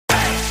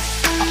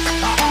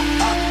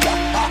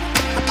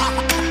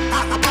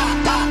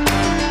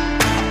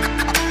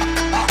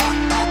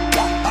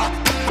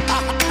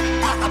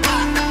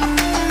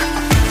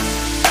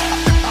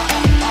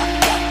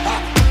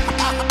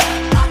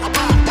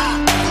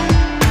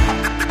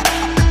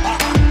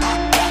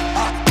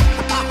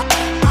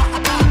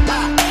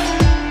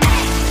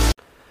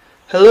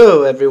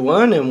Hello,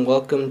 everyone, and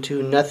welcome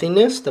to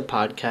Nothingness, the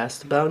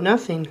podcast about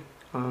nothing.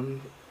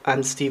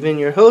 I'm Steven,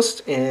 your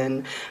host,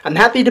 and I'm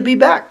happy to be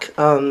back.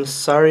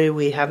 Sorry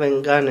we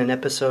haven't gotten an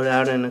episode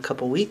out in a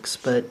couple weeks,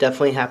 but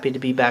definitely happy to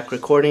be back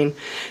recording.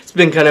 It's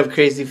been kind of a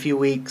crazy few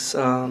weeks.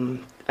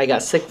 I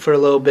got sick for a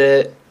little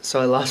bit, so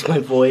I lost my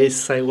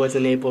voice. I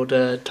wasn't able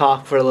to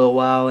talk for a little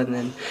while, and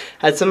then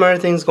had some other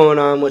things going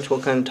on, which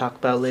we'll kind of talk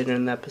about later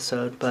in the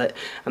episode. But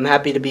I'm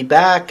happy to be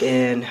back,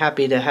 and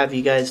happy to have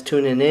you guys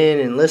tuning in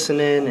and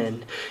listening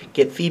and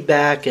get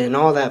feedback and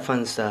all that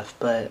fun stuff.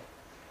 But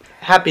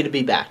happy to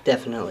be back,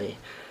 definitely.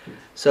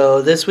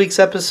 So this week's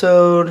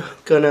episode,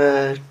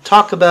 gonna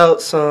talk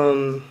about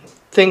some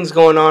things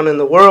going on in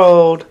the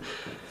world.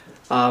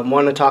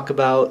 Want to talk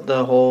about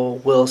the whole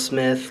Will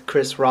Smith,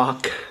 Chris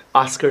Rock,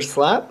 Oscar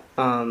slap.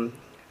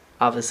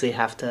 Obviously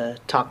have to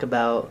talk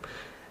about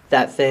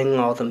that thing,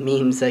 all the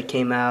memes that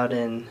came out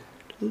and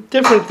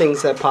different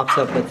things that pops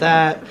up with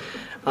that.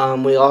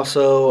 We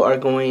also are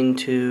going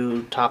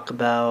to talk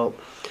about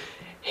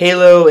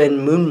Halo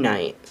and Moon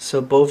Knight. So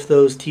both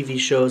those TV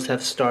shows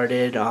have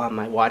started.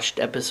 I watched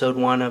episode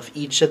 1 of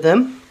each of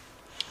them.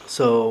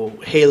 So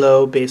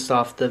Halo, based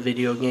off the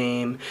video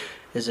game,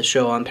 is a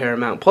show on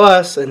Paramount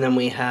Plus, and then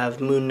we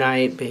have Moon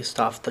Knight, based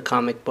off the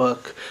comic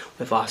book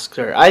with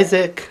Oscar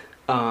Isaac,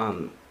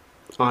 on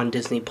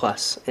Disney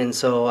Plus. And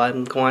so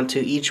I'm going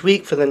to each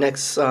week for the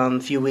next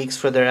few weeks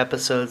for their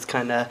episodes,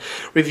 kind of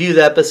review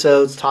the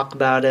episodes, talk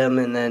about them,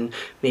 and then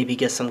maybe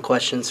get some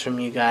questions from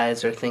you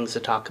guys or things to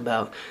talk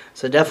about.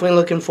 So definitely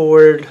looking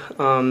forward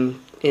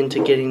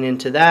into getting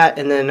into that.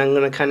 And then I'm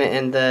going to kind of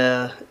end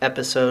the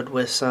episode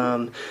with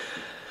some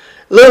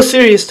little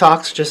serious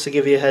talks, just to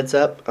give you a heads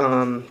up.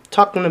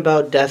 Talking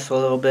about death a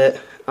little bit.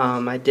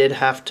 I did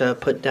have to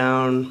put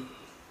down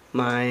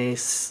my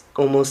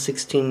almost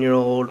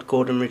 16-year-old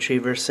golden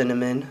retriever,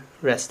 Cinnamon.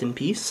 Rest in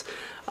peace.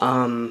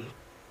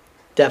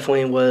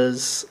 Definitely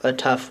was a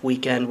tough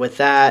weekend with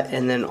that.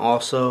 And then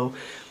also,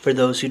 for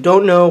those who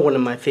don't know, one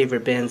of my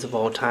favorite bands of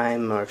all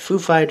time are Foo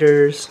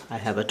Fighters. I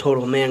have a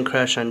total man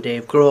crush on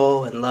Dave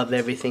Grohl and love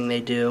everything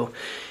they do.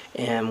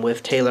 And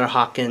with Taylor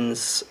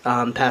Hawkins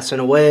passing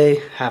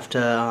away, have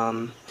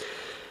to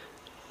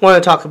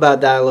want to talk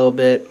about that a little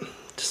bit.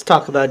 Just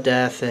talk about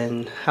death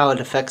and how it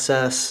affects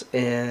us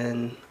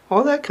and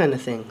all that kind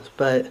of things.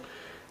 But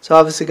it's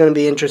obviously going to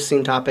be an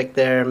interesting topic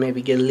there.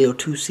 Maybe get a little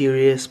too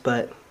serious,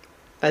 but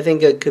I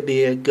think it could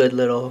be a good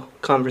little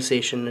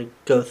conversation to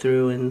go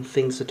through and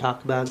things to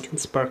talk about. Can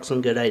spark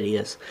some good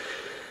ideas.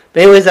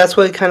 But anyways, that's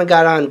what we kind of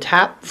got on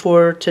tap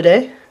for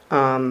today.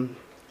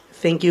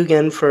 Thank you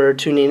again for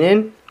tuning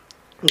in.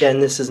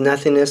 Again, this is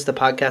Nothingness, the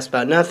podcast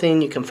about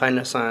nothing. You can find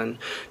us on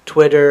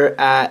Twitter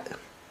at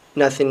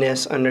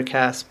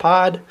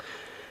Nothingness_pod.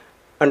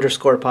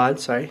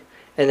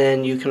 And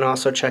then you can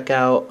also check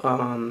out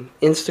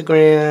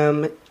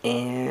Instagram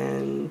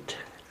and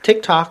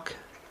TikTok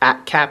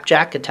at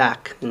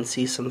CapJackAttack and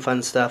see some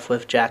fun stuff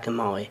with Jack and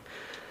Molly.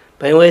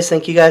 But anyways,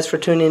 thank you guys for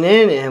tuning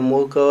in, and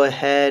we'll go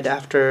ahead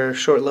after a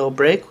short little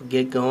break. We'll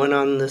get going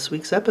on this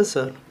week's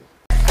episode.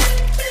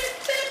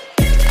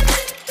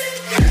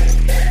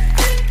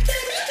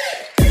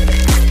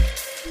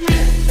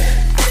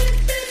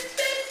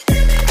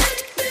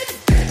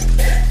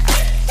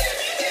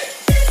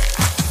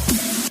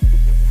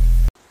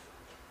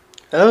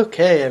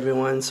 Okay,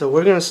 everyone, so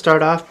we're going to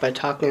start off by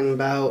talking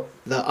about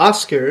the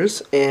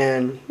Oscars,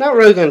 and not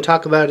really going to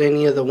talk about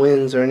any of the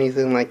wins or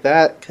anything like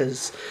that,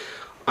 because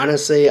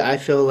honestly, I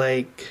feel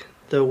like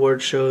the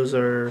award shows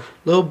are a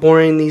little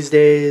boring these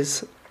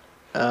days.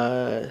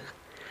 I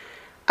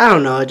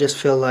don't know, I just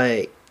feel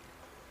like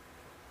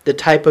the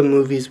type of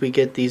movies we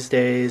get these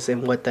days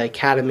and what the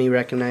Academy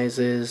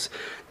recognizes,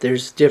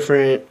 there's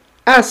different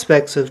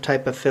aspects of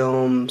type of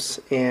films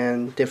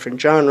and different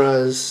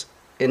genres.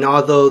 And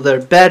although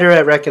they're better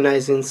at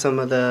recognizing some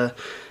of the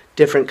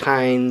different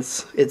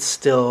kinds, it's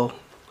still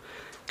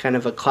kind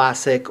of a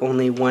classic,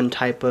 only one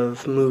type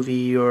of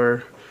movie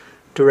or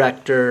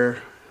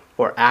director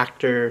or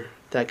actor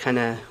that kind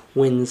of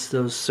wins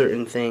those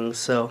certain things.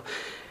 So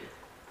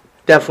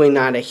definitely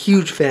not a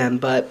huge fan,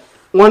 but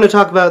want to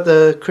talk about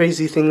the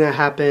crazy thing that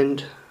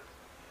happened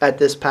at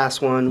this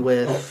past one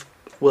with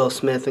Will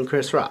Smith and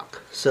Chris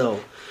Rock. So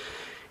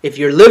if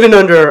you're living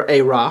under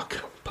a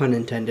rock, pun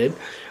intended,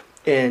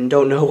 and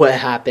don't know what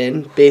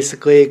happened,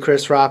 basically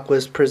Chris Rock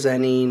was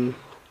presenting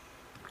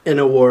an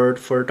award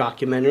for a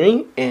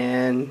documentary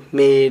and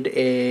made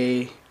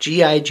a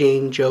G.I.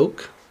 Jane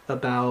joke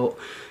about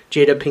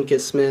Jada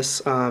Pinkett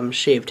Smith's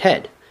shaved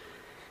head.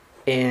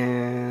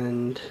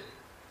 And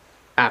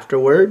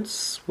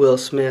afterwards, Will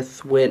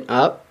Smith went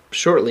up,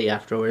 shortly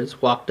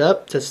afterwards, walked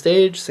up to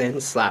stage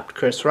and slapped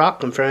Chris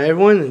Rock in front of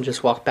everyone and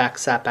just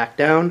sat back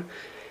down.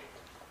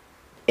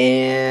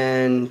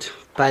 And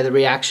by the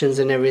reactions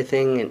and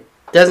everything, it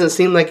doesn't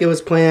seem like it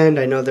was planned.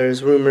 I know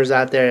there's rumors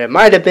out there it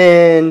might have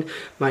been,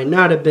 might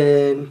not have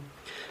been.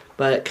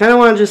 But kind of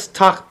want to just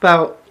talk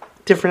about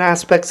different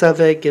aspects of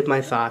it, give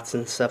my thoughts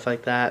and stuff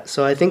like that.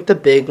 So I think the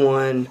big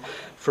one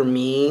for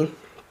me,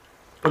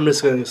 I'm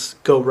just going to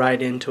go right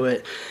into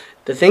it.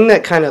 The thing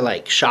that kind of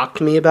like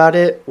shocked me about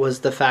it was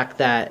the fact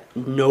that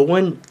no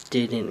one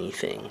did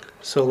anything.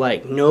 So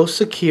like no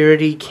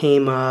security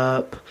came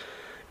up,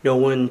 no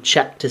one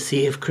checked to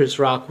see if Chris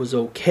Rock was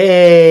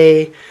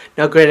okay.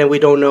 Now granted, we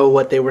don't know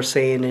what they were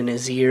saying in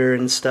his ear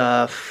and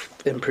stuff,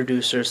 and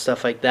producers,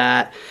 stuff like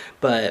that,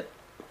 but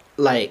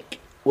like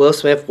Will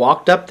Smith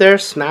walked up there,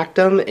 smacked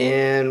him,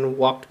 and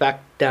walked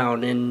back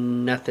down,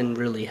 and nothing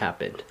really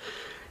happened.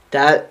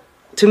 That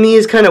to me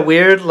is kind of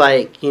weird.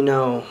 Like, you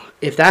know,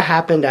 if that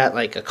happened at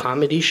like a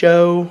comedy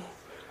show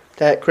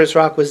that Chris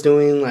Rock was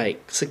doing,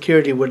 like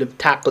security would have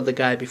tackled the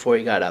guy before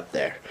he got up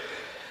there.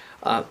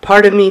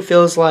 Part of me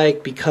feels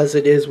like because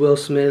it is Will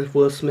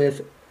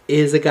Smith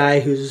is a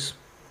guy who's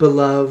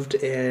beloved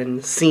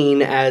and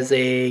seen as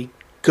a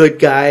good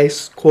guy,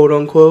 quote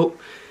unquote.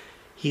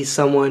 He's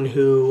someone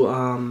who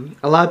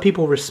a lot of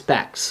people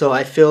respect. So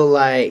I feel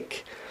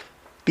like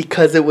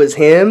because it was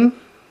him,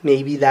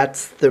 maybe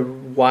that's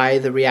why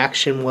the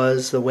reaction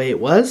was the way it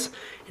was.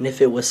 And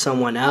if it was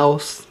someone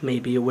else,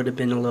 maybe it would have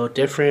been a little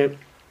different.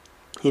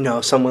 You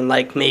know, someone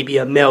like maybe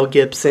a Mel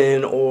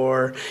Gibson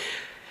or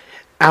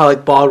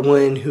Alec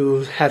Baldwin,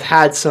 who have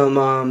had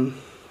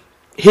some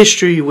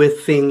history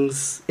with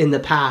things in the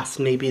past,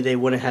 maybe they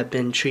wouldn't have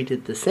been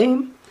treated the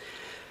same.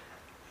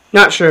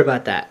 Not sure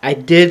about that. I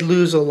did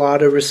lose a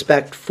lot of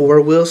respect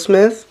for Will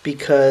Smith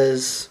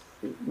because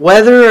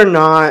whether or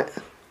not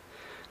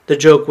the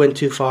joke went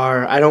too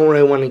far, I don't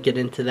really want to get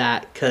into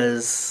that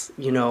because,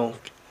 you know,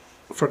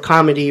 for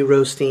comedy,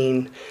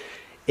 roasting,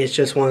 it's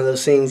just one of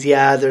those things.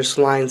 Yeah, there's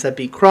lines that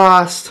be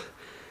crossed,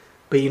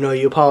 but, you know,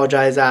 you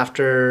apologize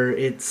after.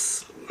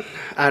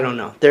 I don't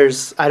know.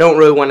 I don't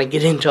really want to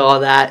get into all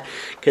that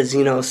because,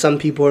 you know, some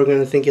people are going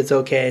to think it's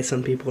okay,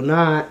 some people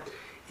not.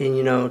 And,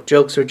 you know,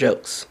 jokes are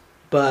jokes.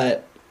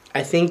 But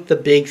I think the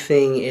big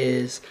thing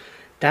is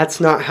that's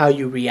not how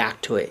you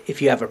react to it.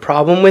 If you have a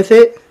problem with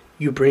it,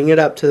 you bring it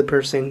up to the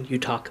person, you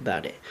talk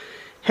about it.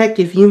 Heck,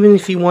 even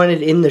if you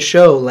wanted in the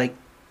show, like,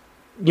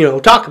 you know,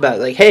 talk about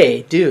it. Like,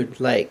 hey,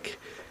 dude, like,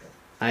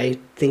 I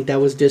think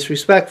that was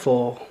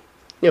disrespectful.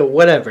 You know,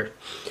 whatever.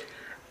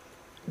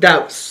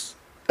 That's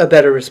a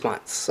better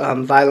response.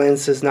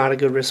 Violence is not a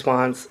good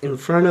response in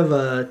front of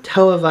a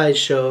televised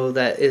show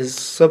that is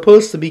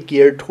supposed to be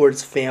geared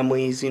towards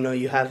families. You know,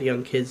 you have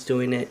young kids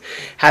doing it.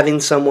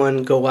 Having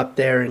someone go up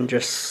there and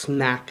just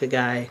smack a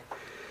guy,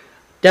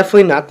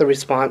 definitely not the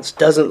response.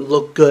 Doesn't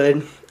look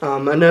good.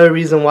 Another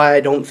reason why I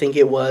don't think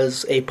it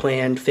was a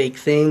planned fake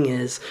thing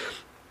is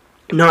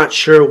not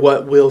sure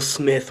what Will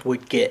Smith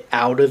would get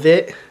out of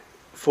it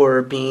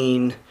for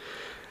doing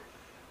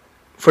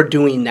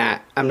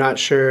that. I'm not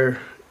sure.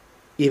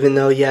 Even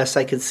though, yes,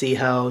 I could see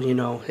how, you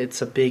know,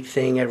 it's a big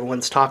thing.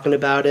 Everyone's talking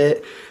about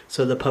it.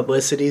 So the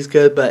publicity's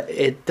good, but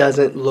it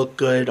doesn't look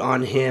good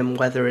on him,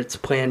 whether it's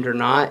planned or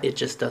not. It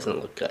just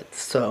doesn't look good.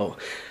 So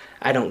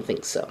I don't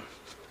think so.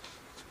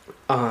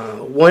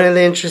 One of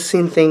the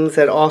interesting things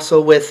that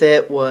also with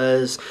it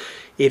was,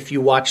 if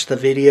you watch the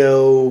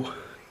video,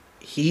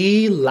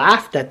 he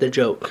laughed at the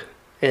joke.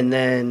 And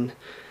then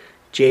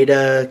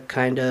Jada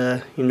kind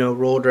of, you know,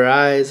 rolled her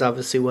eyes,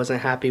 obviously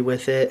wasn't happy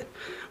with it,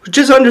 which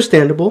is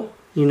understandable.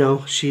 You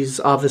know, she's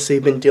obviously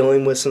been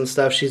dealing with some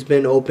stuff. She's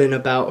been open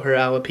about her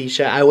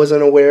alopecia. I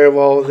wasn't aware of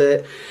all of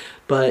it,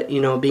 but, you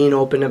know, being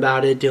open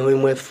about it,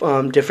 dealing with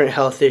different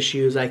health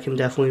issues, I can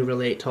definitely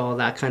relate to all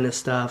that kind of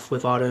stuff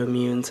with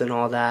autoimmunes and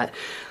all that.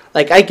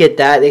 Like, I get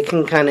that. It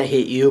can kind of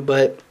hit you,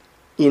 but,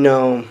 you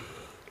know,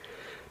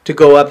 to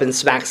go up and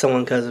smack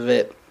someone because of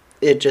it,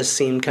 it just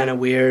seemed kind of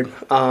weird.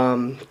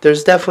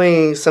 There's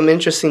definitely some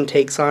interesting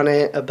takes on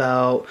it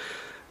about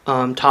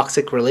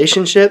toxic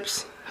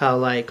relationships. How,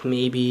 like,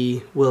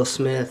 maybe Will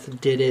Smith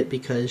did it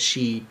because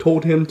she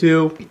told him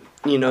to.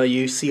 You know,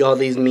 you see all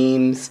these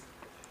memes.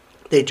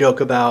 They joke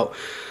about,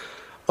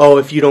 oh,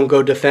 if you don't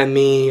go defend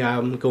me,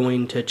 I'm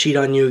going to cheat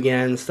on you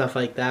again, stuff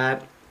like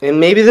that. And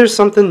maybe there's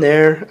something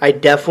there. I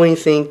definitely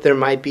think there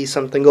might be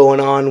something going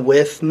on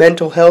with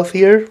mental health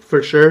here,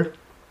 for sure.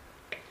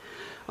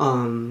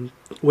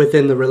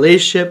 Within the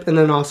relationship, and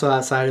then also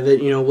outside of it.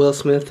 You know, Will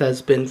Smith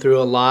has been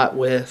through a lot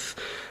with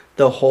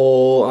the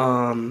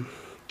whole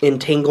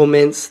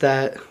entanglements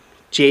that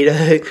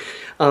Jada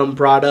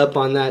brought up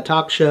on that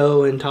talk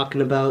show, and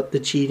talking about the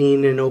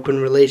cheating and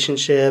open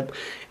relationship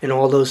and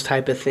all those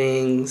type of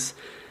things.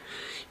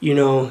 You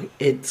know,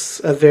 it's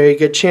a very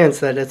good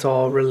chance that it's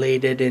all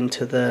related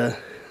into the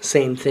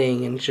same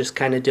thing, and just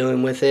kind of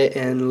dealing with it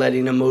and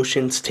letting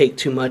emotions take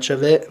too much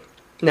of it.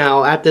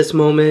 Now, at this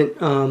moment,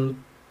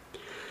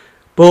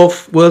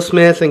 both Will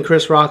Smith and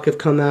Chris Rock have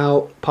come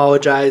out,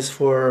 apologized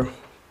for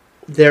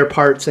their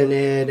parts in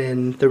it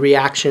and the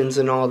reactions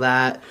and all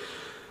that,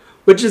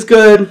 which is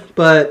good.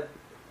 But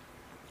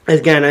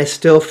again, I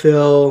still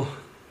feel,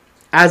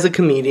 as a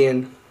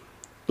comedian,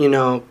 you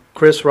know,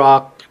 Chris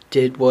Rock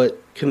did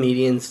what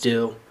comedians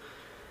do,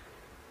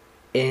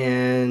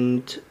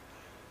 and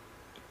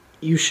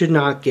you should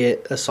not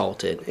get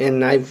assaulted.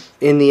 And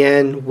in the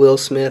end, Will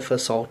Smith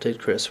assaulted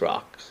Chris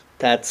Rock.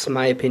 That's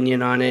my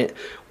opinion on it.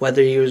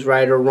 Whether he was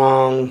right or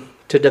wrong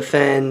to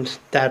defend,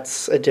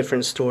 that's a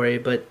different story.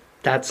 But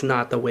that's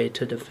not the way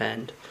to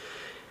defend.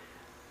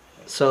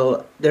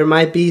 So there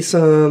might be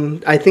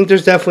some, I think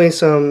there's definitely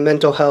some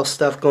mental health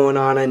stuff going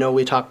on. I know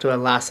we talked about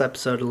last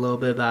episode a little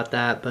bit about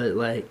that, but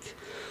like,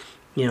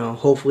 you know,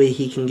 hopefully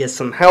he can get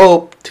some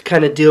help to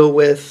kind of deal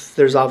with.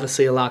 There's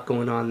obviously a lot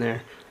going on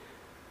there.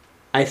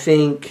 I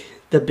think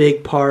the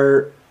big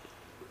part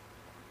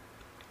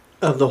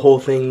of the whole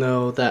thing,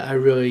 though, that I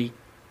really,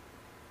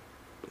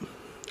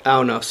 I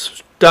don't know,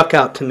 stuck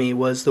out to me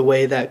was the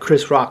way that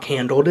Chris Rock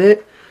handled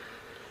it.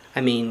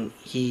 I mean,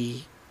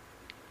 you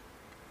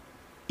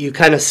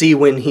kind of see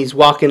when he's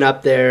walking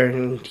up there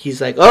and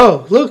he's like,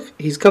 oh, look,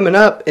 he's coming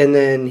up. And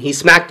then he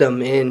smacked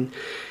him and,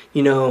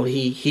 you know,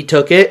 he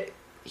took it.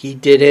 He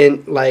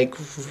didn't, like,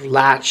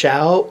 latch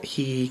out.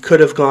 He could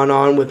have gone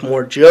on with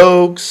more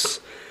jokes,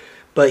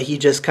 but he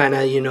just kind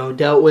of, you know,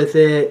 dealt with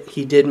it.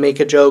 He did make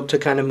a joke to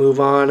kind of move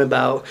on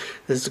about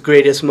this is the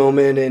greatest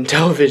moment in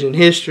television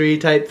history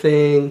type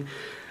thing.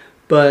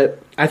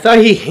 But I thought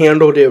he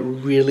handled it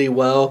really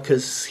well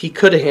because he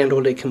could have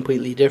handled it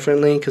completely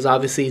differently because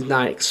obviously he's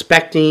not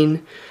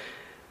expecting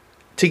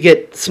to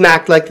get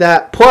smacked like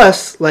that.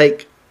 Plus,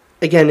 like,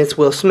 again, it's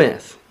Will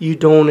Smith. You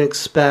don't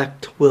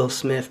expect Will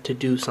Smith to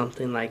do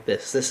something like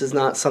this. This is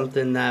not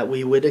something that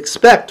we would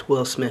expect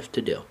Will Smith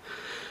to do.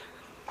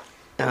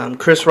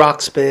 Chris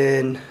Rock's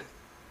been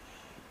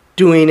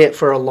doing it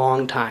for a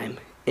long time,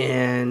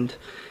 and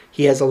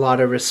he has a lot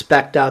of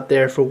respect out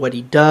there for what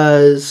he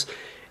does.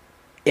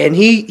 And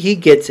he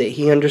gets it.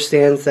 He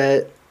understands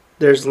that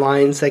there's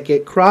lines that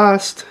get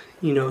crossed.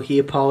 You know, he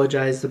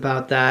apologized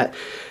about that.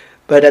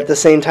 But at the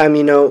same time,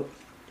 you know,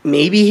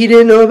 maybe he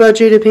didn't know about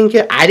Jada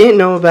Pinkett. I didn't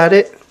know about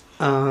it.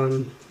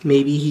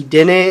 Maybe he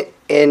didn't.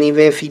 And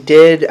even if he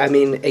did, I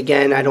mean,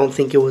 again, I don't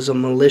think it was a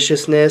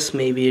maliciousness.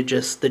 Maybe it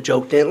just the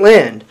joke didn't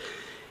land.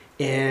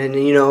 And,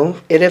 you know,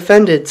 it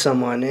offended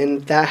someone.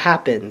 And that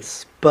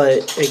happens.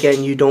 But,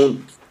 again, you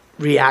don't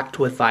react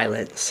with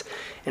violence.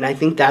 And I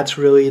think that's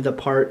really the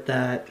part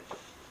that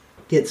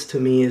gets to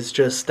me is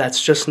just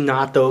that's just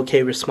not the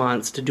okay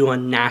response to do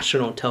on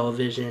national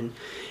television.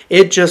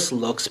 It just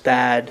looks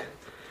bad.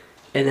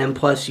 And then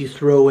plus you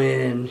throw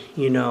in,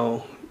 you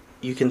know,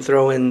 you can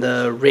throw in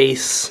the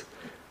race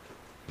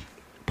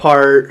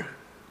part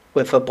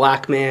with a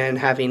black man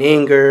having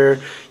anger.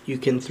 You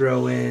can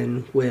throw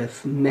in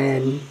with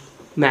men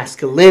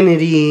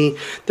masculinity.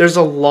 There's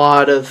a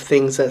lot of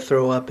things that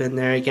throw up in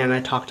there. Again,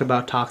 I talked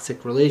about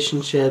toxic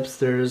relationships.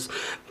 There's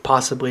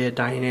possibly a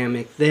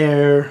dynamic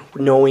there,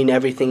 knowing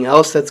everything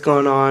else that's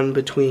gone on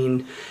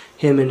between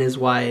him and his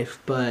wife.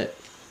 But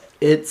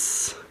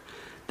there's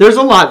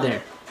a lot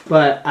there.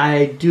 But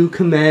I do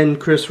commend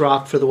Chris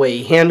Rock for the way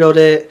he handled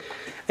it.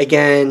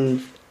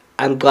 Again,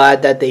 I'm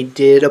glad that they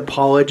did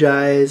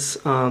apologize.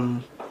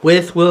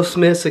 With Will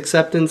Smith's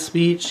acceptance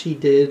speech, he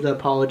did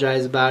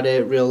apologize about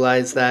it,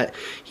 realized that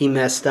he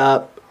messed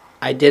up.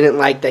 I didn't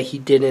like that he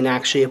didn't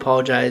actually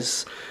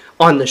apologize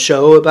on the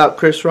show about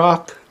Chris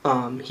Rock.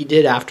 He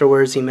did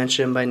afterwards. He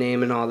mentioned him by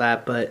name and all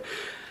that, but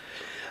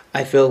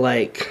I feel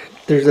like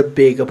there's a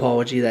big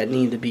apology that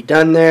needed to be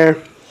done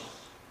there.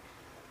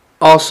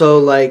 Also,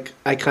 like,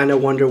 I kind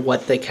of wonder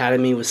what the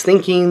Academy was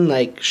thinking.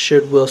 Like,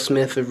 should Will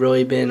Smith have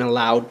really been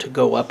allowed to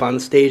go up on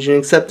stage and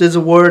accept his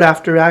award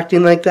after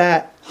acting like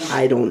that?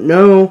 I don't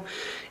know.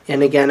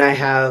 And again, I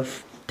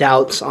have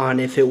doubts on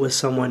if it was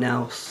someone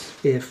else,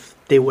 if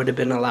they would have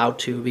been allowed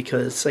to,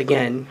 because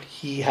again,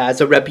 he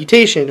has a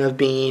reputation of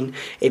being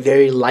a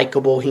very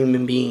likable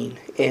human being.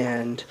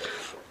 And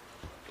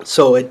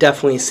so it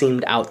definitely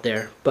seemed out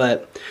there.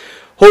 But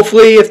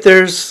hopefully if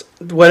there's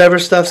whatever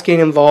stuff's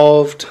getting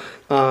involved,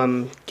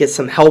 get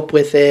some help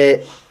with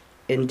it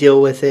and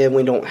deal with it.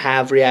 We don't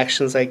have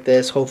reactions like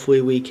this.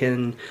 Hopefully we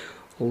can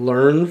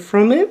learn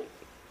from it.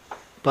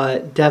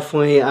 But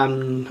definitely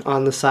I'm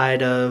on the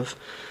side of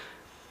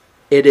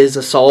it is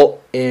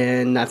assault,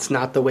 and that's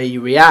not the way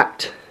you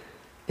react.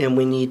 And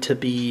we need to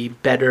be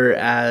better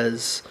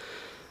as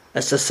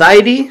a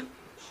society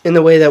in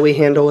the way that we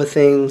handle with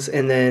things.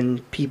 And then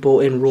people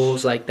in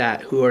roles like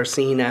that who are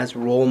seen as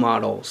role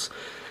models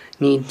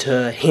need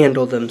to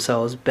handle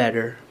themselves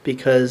better,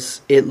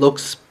 because it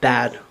looks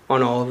bad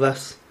on all of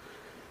us.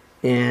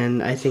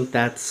 And I think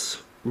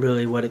that's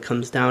really what it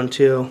comes down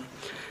to.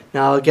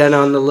 Now, again,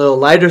 on the little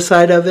lighter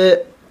side of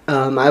it,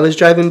 I was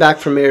driving back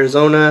from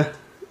Arizona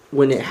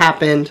when it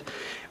happened.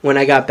 When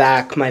I got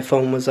back, my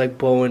phone was like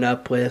blowing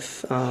up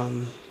with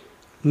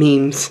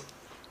memes.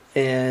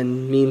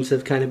 And memes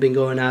have kind of been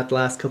going out the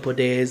last couple of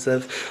days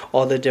of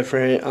all the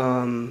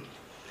different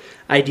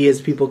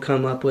ideas people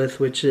come up with,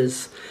 which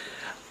is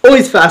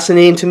always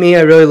fascinating to me.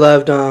 I really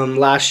loved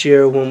last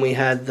year when we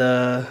had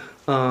the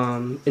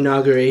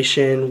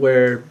inauguration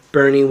where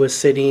Bernie was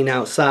sitting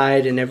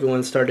outside and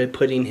everyone started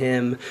putting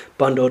him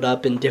bundled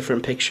up in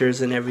different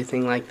pictures and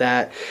everything like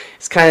that.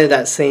 It's kind of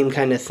that same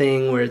kind of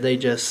thing where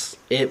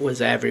it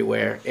was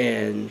everywhere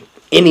and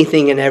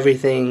anything and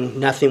everything,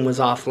 nothing was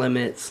off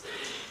limits.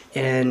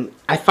 And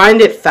I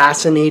find it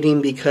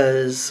fascinating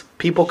because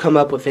people come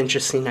up with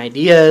interesting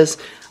ideas.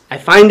 I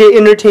find it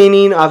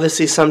entertaining.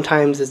 Obviously,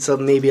 sometimes it's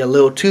maybe a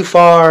little too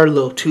far, a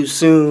little too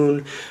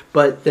soon,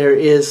 but there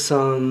is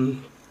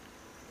some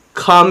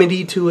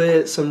comedy to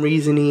it, some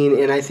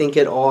reasoning, and I think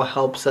it all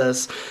helps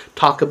us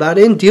talk about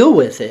it and deal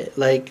with it.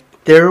 Like,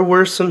 there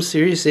were some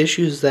serious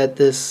issues that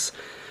this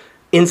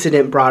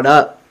incident brought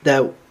up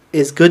that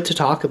is good to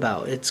talk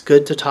about. It's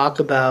good to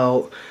talk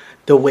about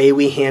the way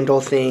we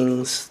handle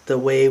things, the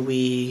way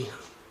we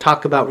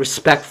talk about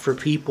respect for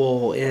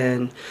people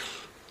and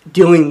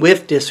dealing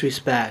with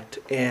disrespect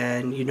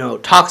and,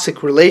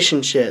 toxic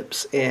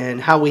relationships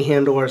and how we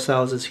handle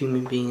ourselves as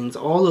human beings.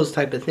 All those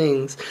type of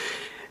things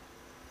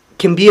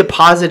can be a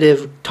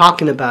positive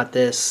talking about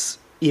this,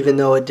 even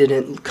though it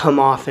didn't come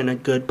off in a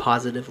good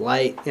positive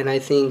light. And I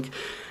think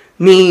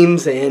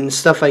memes and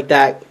stuff like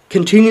that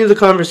continue the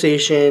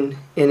conversation,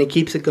 and it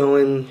keeps it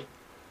going.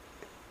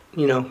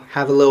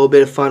 Have a little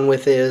bit of fun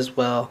with it as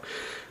well.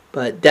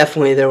 But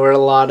definitely there were a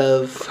lot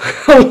of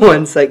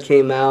ones that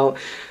came out.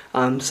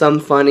 Some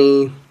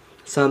funny,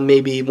 some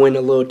maybe went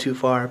a little too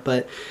far.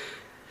 But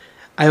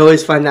I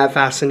always find that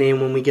fascinating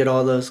when we get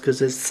all those,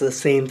 because it's the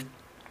same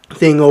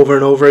thing over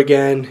and over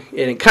again.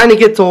 And it kind of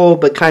gets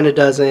old, but kind of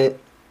doesn't.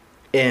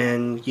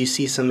 And you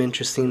see some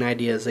interesting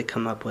ideas that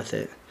come up with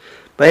it.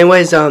 But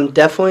anyways,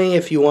 definitely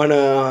if you want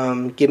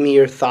to give me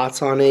your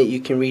thoughts on it, you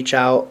can reach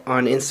out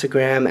on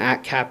Instagram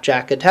at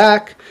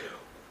CapJackAttack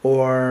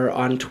or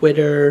on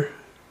Twitter,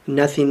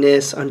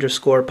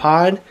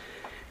 nothingness_pod.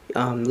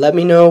 Let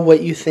me know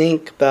what you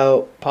think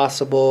about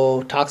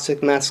possible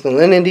toxic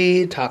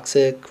masculinity,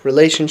 toxic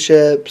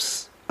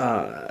relationships,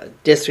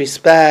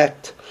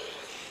 disrespect,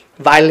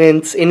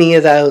 violence, any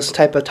of those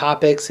type of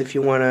topics. If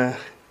you want to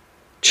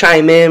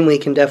chime in, we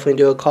can definitely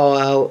do a call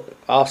out.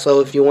 Also,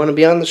 if you want to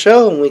be on the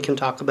show and we can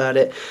talk about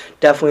it,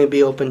 definitely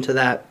be open to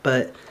that.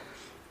 But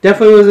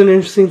definitely was an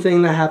interesting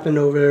thing that happened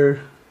over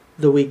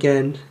the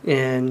weekend.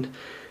 And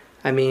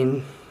I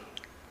mean,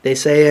 they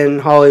say in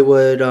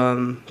Hollywood,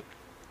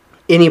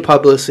 any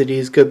publicity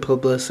is good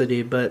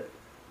publicity, but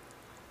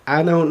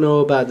I don't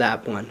know about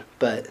that one.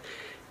 But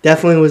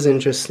definitely was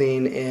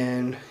interesting,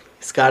 and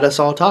it's got us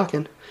all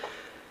talking.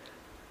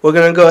 We're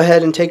going to go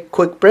ahead and take a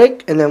quick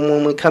break, and then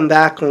when we come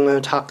back, we're going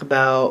to talk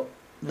about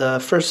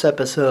the first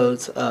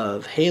episodes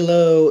of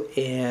Halo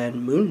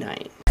and Moon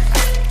Knight.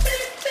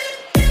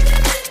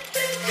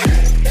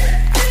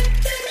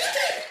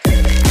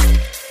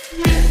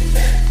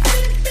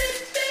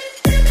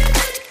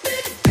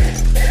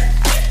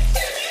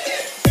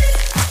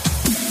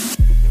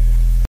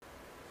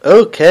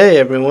 Okay,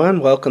 everyone,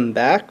 welcome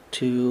back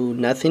to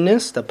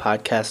Nothingness, the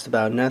podcast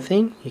about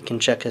nothing. You can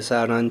check us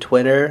out on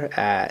Twitter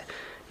at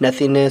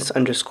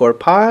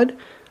nothingness_pod,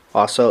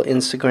 also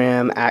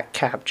Instagram at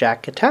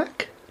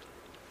CapJackAttack.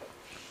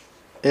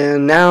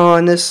 And now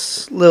on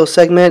this little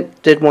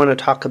segment, did want to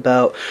talk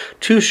about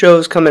two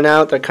shows coming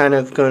out. They're kind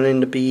of going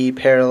to be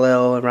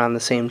parallel around the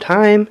same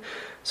time.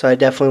 So I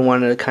definitely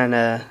wanted to kind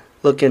of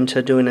look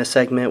into doing a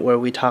segment where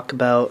we talk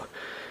about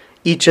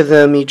each of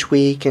them each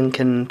week and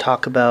can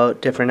talk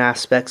about different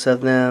aspects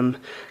of them,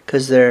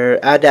 because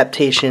they're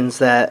adaptations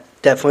that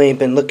definitely have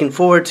been looking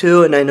forward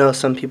to, and I know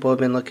some people have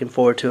been looking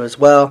forward to as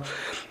well.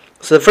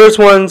 So the first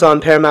one's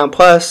on Paramount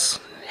Plus,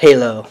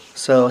 Halo.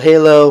 So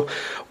Halo,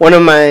 one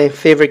of my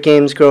favorite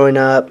games growing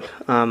up.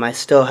 I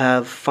still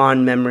have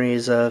fond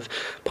memories of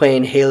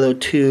playing Halo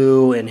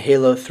 2 and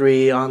Halo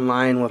 3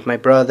 online with my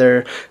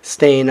brother,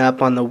 staying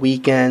up on the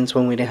weekends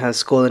when we didn't have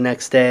school the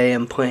next day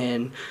and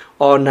playing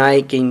all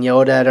night, getting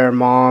yelled at our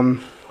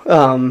mom,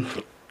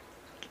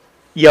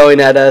 yelling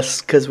at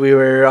us because we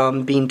were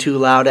being too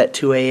loud at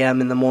 2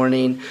 a.m. in the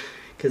morning,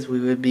 because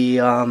we would be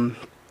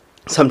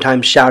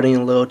sometimes shouting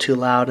a little too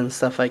loud and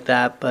stuff like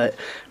that. But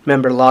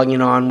remember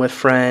logging on with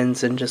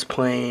friends and just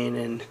playing,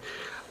 and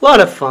a lot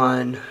of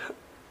fun.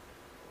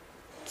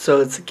 So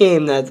it's a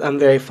game that I'm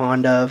very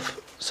fond of.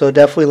 So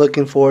definitely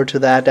looking forward to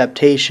the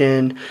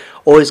adaptation.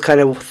 Always kind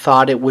of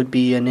thought it would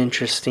be an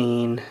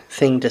interesting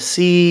thing to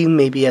see,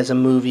 maybe as a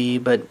movie,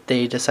 but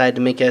they decided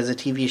to make it as a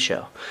TV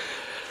show.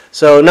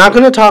 So not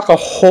going to talk a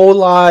whole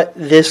lot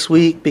this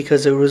week,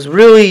 because it was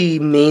really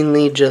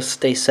mainly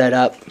just a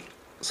setup.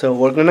 So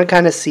we're going to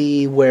kind of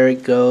see where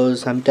it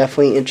goes. I'm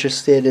definitely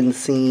interested in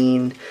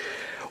seeing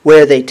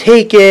where they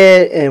take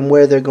it and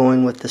where they're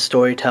going with the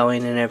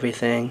storytelling and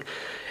everything.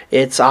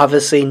 It's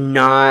obviously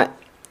not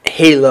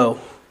Halo.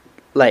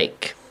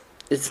 Like,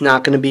 it's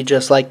not going to be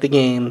just like the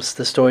games.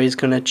 The story's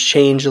going to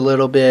change a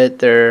little bit.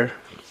 They're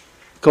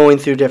going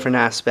through different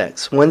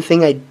aspects. One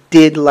thing I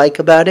did like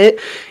about it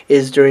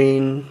is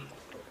during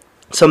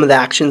some of the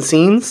action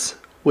scenes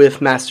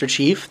with Master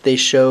Chief, they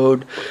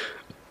showed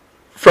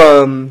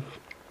from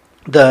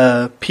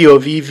the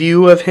POV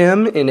view of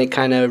him, and it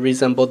kind of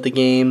resembled the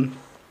game.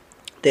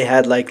 They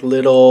had like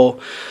little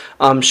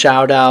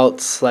shout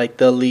outs, like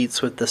the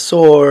elites with the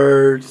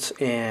swords,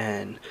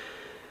 and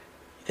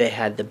they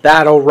had the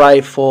battle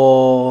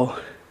rifle.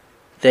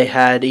 They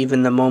had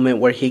even the moment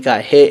where he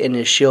got hit and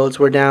his shields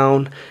were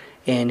down,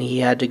 and he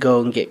had to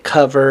go and get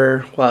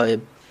cover while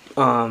it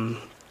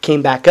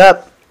came back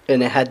up.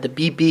 and it had the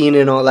beeping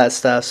and all that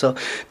stuff. So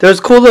there's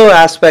cool little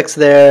aspects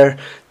there.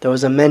 There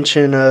was a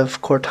mention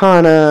of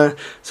Cortana.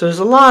 So there's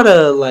a lot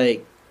of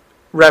like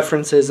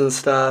references and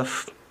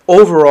stuff.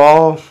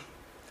 Overall,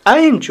 I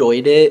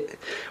enjoyed it.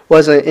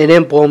 It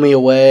didn't blow me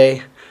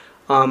away.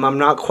 I'm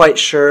not quite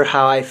sure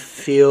how I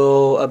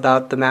feel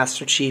about the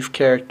Master Chief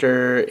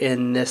character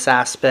in this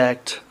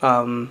aspect.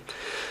 We'll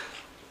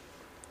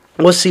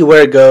see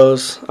where it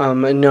goes. I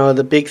know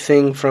the big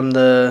thing from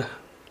the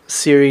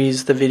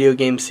series, the video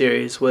game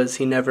series, was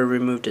he never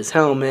removed his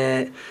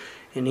helmet,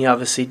 and he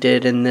obviously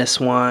did in this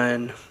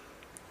one.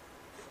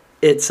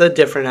 It's a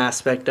different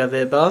aspect of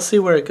it, but I'll see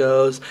where it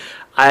goes.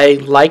 I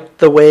liked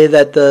the way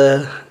that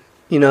the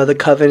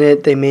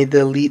Covenant, they made the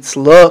elites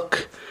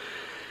look.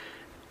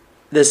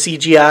 The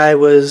CGI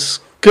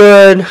was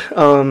good.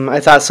 I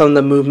thought some of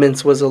the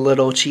movements was a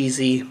little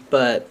cheesy,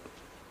 but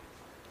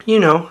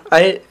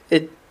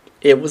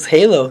it was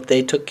Halo.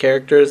 They took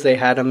characters, they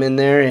had them in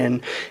there,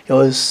 and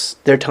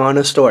they're telling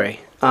a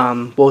story.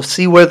 We'll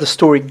see where the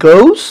story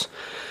goes,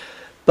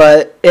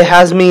 but it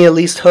has me at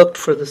least hooked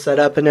for the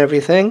setup and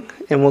everything,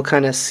 and we'll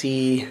kind of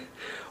see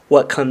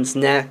what comes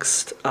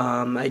next.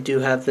 I do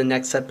have the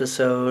next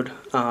episode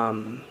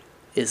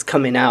is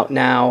coming out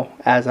now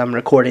as I'm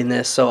recording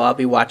this, so I'll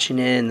be watching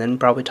it and then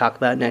probably talk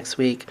about it next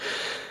week.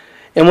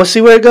 And we'll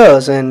see where it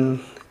goes.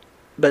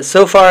 But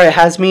so far it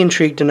has me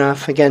intrigued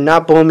enough. Again,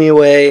 not blowing me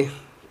away.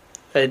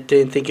 I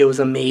didn't think it was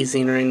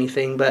amazing or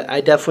anything, but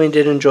I definitely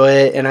did enjoy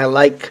it. And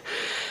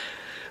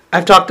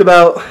I've talked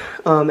about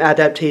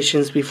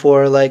adaptations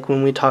before, like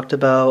when we talked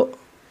about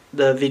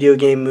the video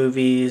game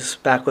movies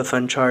back with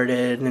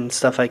Uncharted and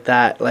stuff like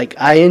that. Like,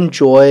 I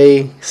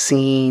enjoy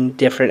seeing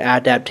different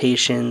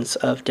adaptations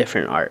of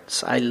different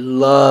arts. I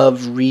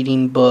love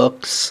reading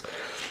books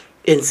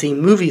and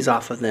seeing movies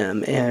off of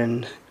them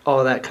and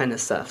all that kind of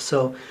stuff.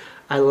 So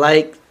I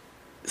like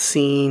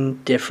seeing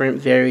different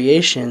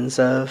variations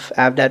of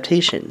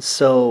adaptations.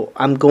 So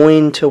I'm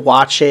going to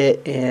watch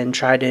it and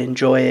try to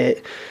enjoy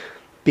it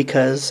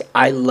because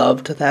I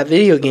loved that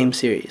video game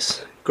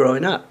series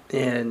growing up,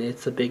 and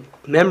it's a big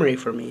memory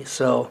for me.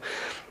 So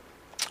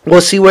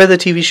we'll see where the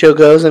TV show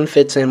goes and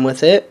fits in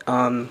with it.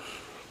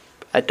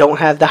 I don't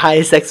have the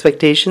highest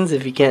expectations,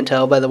 if you can't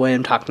tell by the way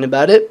I'm talking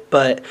about it,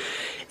 but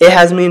it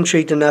has me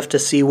intrigued enough to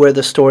see where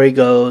the story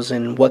goes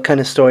and what kind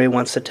of story it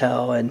wants to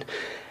tell, and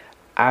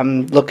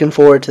I'm looking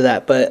forward to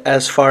that. But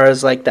as far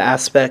as like the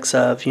aspects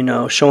of,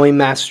 showing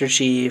Master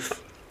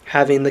Chief,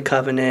 having the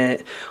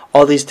Covenant,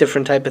 all these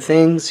different type of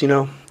things,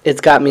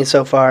 it's got me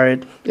so far.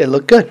 It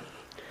looked good.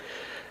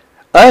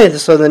 Alright,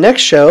 so the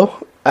next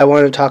show I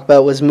wanted to talk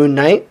about was Moon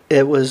Knight.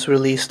 It was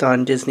released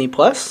on Disney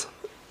Plus.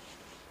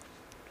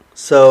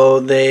 So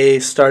they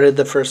started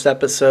the first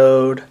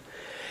episode.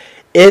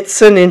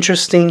 It's an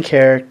interesting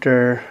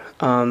character.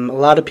 A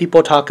lot of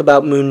people talk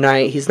about Moon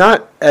Knight. He's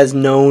not as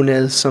known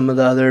as some of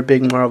the other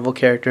big Marvel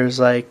characters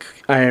like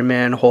Iron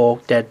Man,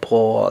 Hulk, Deadpool,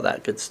 all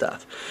that good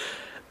stuff.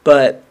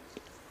 But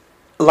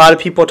a lot of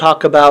people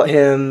talk about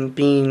him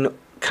being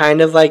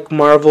kind of like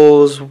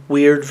Marvel's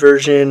weird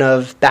version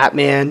of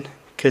Batman,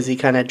 because he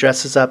kind of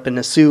dresses up in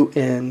a suit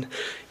and,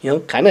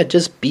 kind of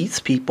just beats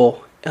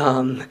people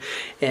and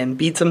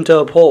beats them to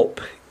a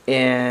pulp.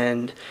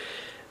 And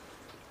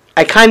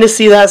I kind of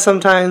see that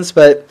sometimes,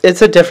 but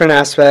it's a different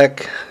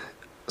aspect.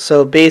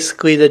 So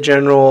basically the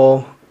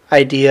general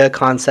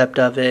concept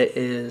of it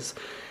is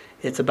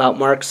it's about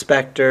Mark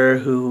Spector,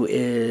 who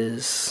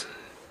is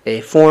a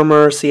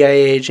former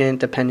CIA agent,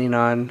 depending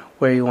on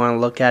where you want to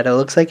look at it. It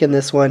looks like in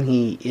this one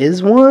he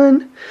is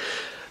one,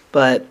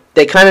 but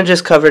they kind of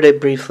just covered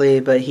it briefly.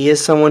 But he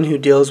is someone who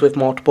deals with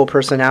multiple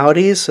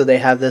personalities, so they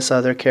have this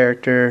other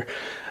character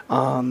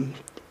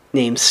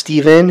named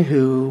Steven,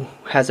 who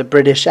has a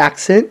British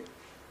accent,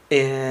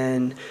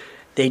 and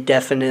they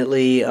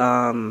definitely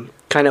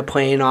kind of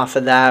playing off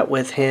of that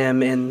with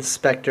him and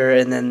Spectre.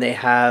 And then they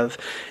have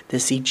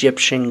this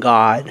Egyptian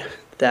god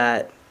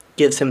that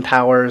gives him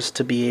powers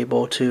to be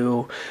able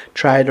to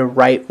try to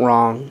right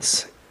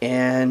wrongs.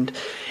 And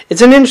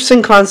it's an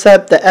interesting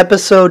concept. The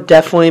episode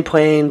definitely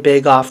playing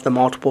big off the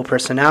multiple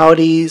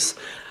personalities.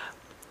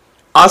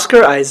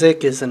 Oscar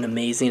Isaac is an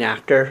amazing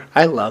actor.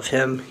 I love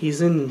him.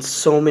 He's in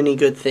so many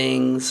good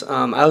things.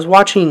 I was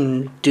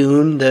watching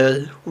Dune,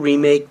 the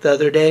remake, the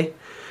other day,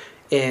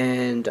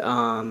 and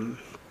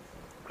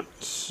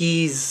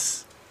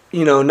he's,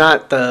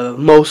 not the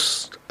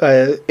most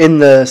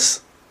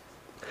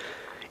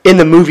in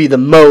the movie the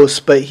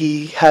most, but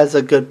he has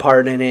a good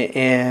part in it,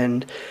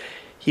 and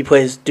he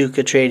plays Duke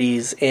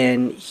Atreides,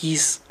 and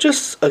he's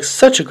just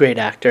such a great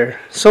actor.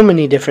 So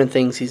many different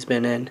things he's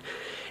been in.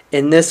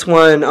 In this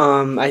one,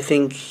 I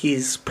think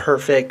he's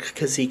perfect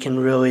because he can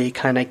really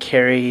kind of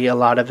carry a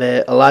lot of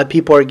it. A lot of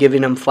people are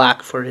giving him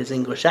flack for his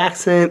English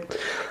accent.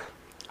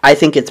 I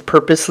think it's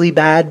purposely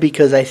bad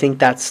because I think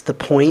that's the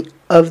point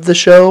of the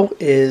show,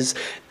 is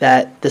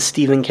that the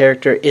Steven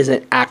character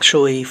isn't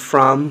actually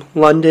from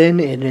London.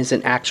 It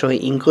isn't actually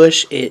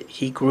English.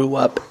 He grew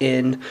up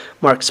in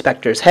Mark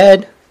Spector's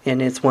head,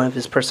 and it's one of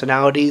his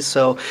personalities,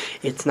 so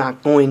it's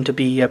not going to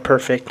be a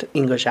perfect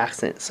English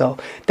accent. So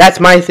that's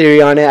my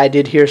theory on it. I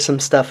did hear some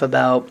stuff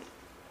about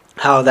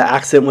how the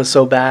accent was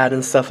so bad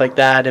and stuff like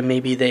that, and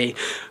maybe they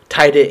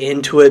tied it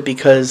into it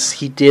because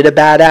he did a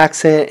bad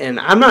accent, and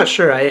I'm not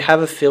sure. I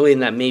have a feeling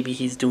that maybe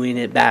he's doing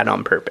it bad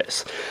on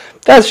purpose.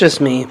 That's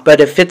just me, but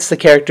it fits the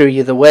character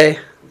either way.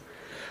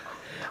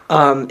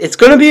 It's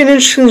going to be an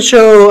interesting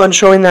show on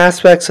showing the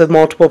aspects of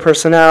multiple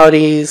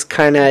personalities.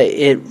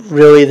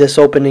 This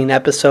opening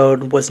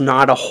episode was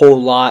not a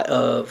whole lot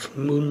of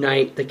Moon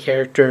Knight, the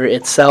character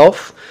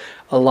itself.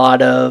 A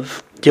lot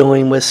of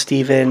dealing with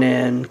Steven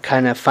and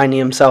kind of finding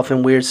himself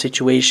in weird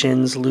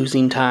situations,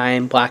 losing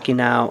time, blacking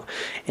out,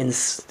 and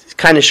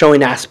kind of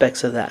showing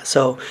aspects of that.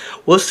 So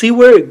we'll see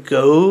where it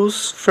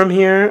goes from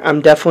here. I'm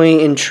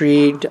definitely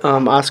intrigued.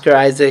 Oscar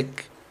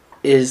Isaac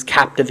is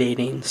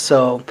captivating.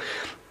 So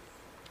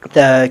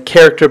the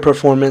character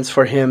performance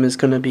for him is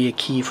going to be a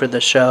key for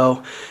the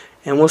show.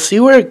 And we'll see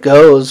where it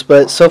goes.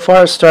 But so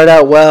far, it started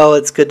out well.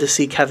 It's good to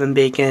see Kevin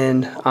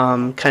Bacon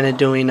kind of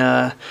doing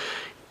a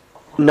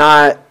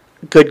not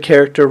good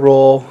character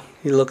role.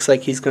 He looks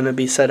like he's going to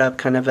be set up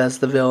kind of as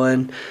the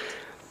villain.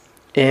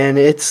 And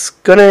it's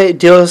going to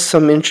deal with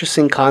some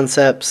interesting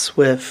concepts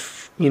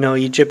with,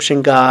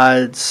 Egyptian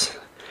gods.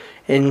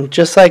 And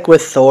just like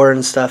with Thor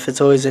and stuff,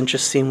 it's always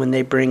interesting when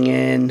they bring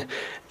in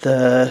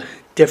the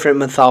different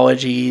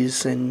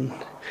mythologies and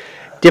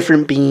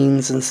different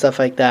beings and stuff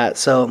like that.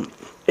 So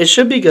it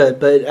should be good,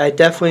 but I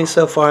definitely,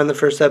 so far in the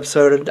first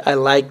episode, I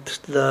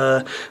liked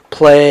the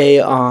play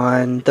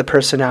on the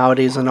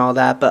personalities and all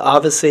that, but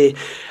obviously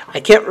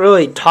I can't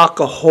really talk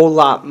a whole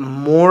lot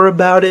more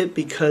about it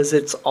because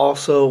it's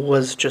also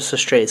was just a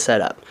straight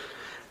setup.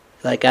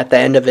 Like at the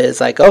end of it,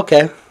 it's like,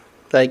 okay,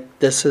 like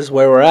this is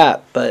where we're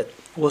at, but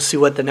we'll see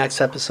what the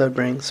next episode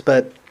brings.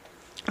 But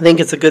I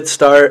think it's a good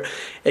start.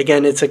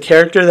 Again, it's a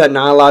character that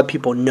not a lot of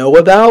people know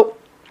about,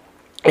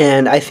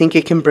 and I think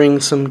it can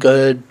bring some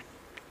good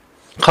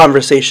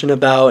conversation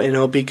about, and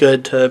it'll be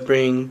good to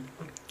bring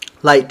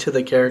light to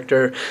the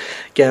character.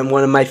 Again,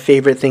 one of my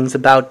favorite things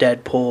about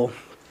Deadpool,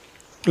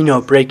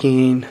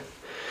 breaking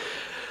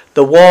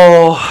the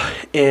wall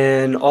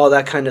and all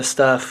that kind of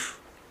stuff.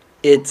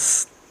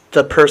 It's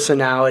the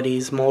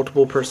personalities,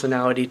 multiple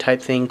personality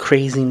type thing,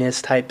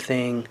 craziness type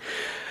thing,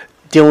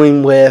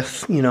 dealing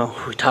with, we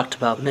talked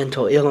about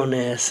mental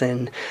illness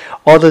and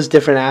all those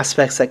different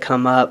aspects that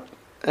come up.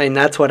 And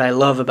that's what I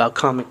love about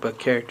comic book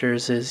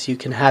characters is you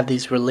can have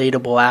these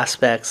relatable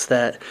aspects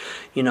that,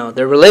 they're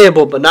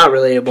relatable but not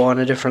relatable on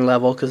a different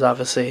level because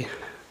obviously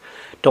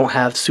don't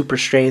have super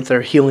strength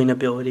or healing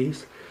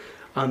abilities,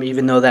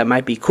 even though that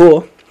might be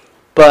cool.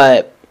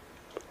 But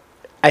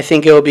I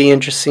think it'll be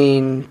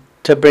interesting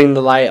to bring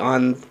the light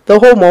on the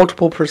whole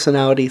multiple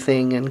personality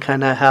thing and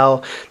kind of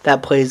how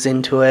that plays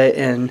into it.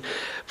 And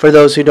for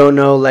those who don't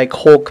know, like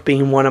Hulk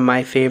being one of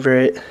my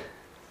favorite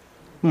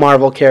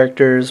Marvel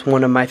characters,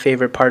 one of my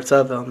favorite parts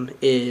of them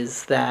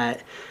is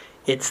that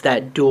it's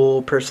that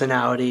dual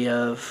personality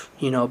of,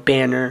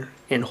 Banner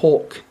and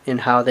Hulk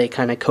and how they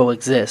kind of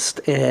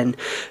coexist. And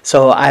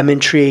so I'm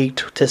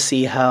intrigued to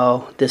see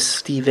how this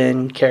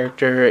Steven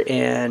character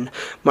and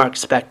Mark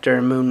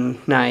Spector,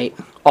 Moon Knight,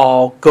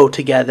 all go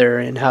together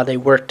and how they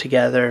work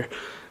together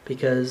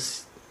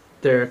because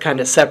they're kind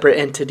of separate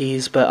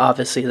entities, but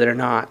obviously they're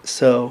not.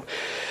 So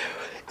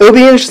it'll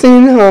be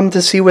interesting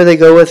to see where they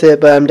go with it,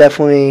 but I'm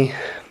definitely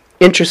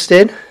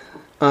interested.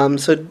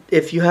 So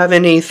if you have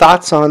any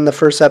thoughts on the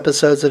first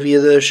episodes of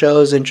either of the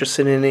shows,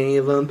 interested in any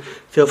of them,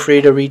 feel free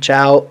to reach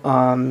out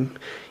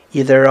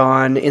either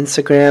on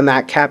Instagram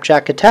at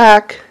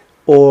CapJackAttack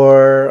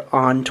or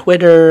on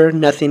Twitter,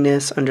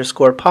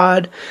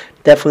 nothingness_pod.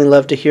 Definitely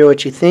love to hear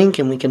what you think,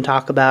 and we can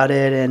talk about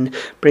it and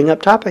bring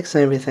up topics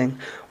and everything.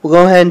 We'll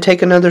go ahead and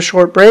take another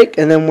short break,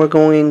 and then we're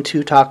going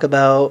to talk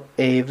about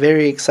a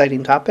very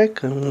exciting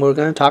topic, and we're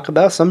going to talk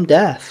about some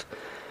death.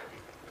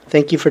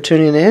 Thank you for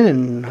tuning in,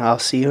 and I'll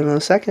see you in a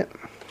second.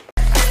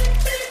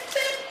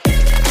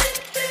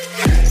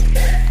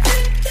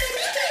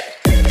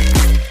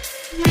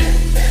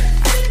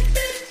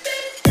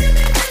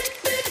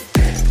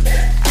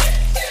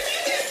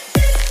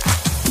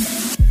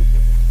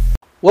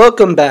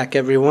 Welcome back,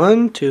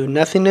 everyone, to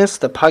Nothingness,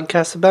 the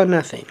podcast about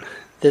nothing.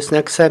 This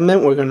next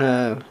segment, we're going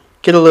to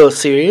get a little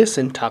serious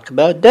and talk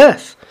about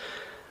death.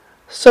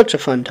 Such a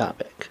fun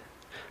topic.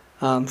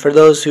 For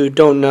those who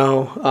don't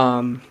know,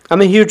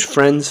 I'm a huge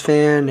Friends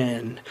fan,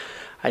 and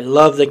I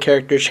love the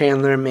character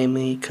Chandler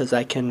mainly because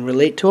I can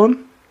relate to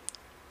him.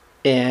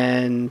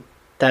 And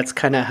that's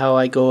kind of how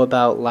I go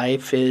about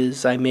life,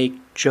 is I make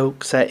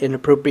jokes at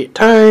inappropriate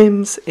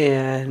times,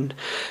 and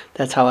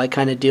that's how I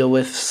kind of deal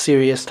with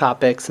serious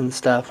topics and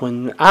stuff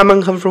when I'm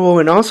uncomfortable,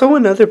 and also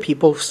when other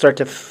people start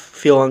to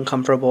feel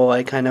uncomfortable,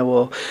 I kind of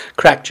will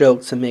crack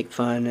jokes and make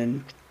fun.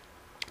 And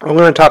I'm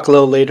going to talk a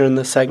little later in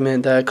the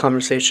segment, the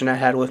conversation I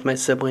had with my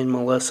sibling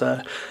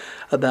Melissa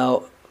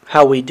about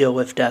how we deal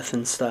with death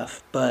and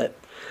stuff. But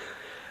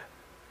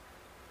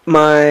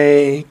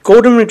My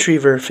golden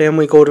retriever,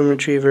 family golden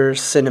retriever,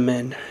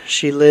 Cinnamon,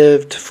 she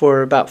lived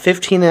for about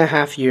 15 and a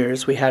half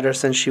years. We had her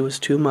since she was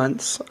 2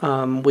 months.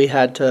 We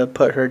had to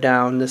put her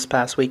down this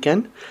past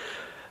weekend.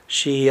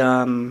 She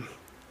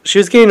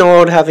was getting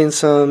old, having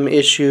some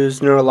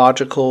issues,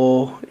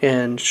 neurological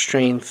and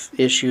strength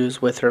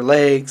issues with her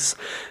legs.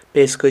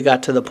 Basically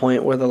got to the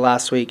point where the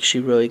last week she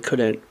really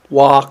couldn't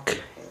walk,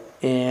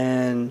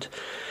 and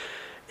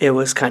it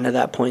was kind of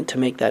that point to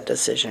make that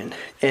decision.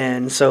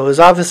 And so it was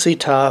obviously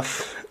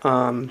tough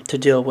to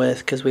deal with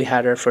because we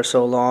had her for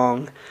so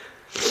long.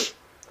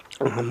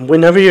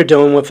 Whenever you're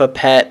dealing with a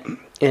pet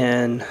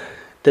and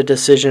the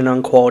decision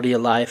on quality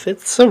of life,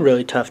 it's a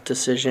really tough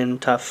decision,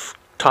 tough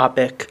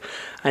topic.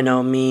 I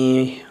know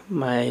me,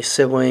 my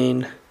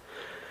sibling,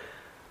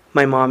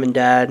 my mom and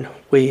dad,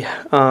 we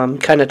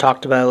kind of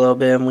talked about it a little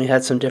bit, and we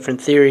had some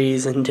different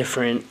theories and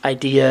different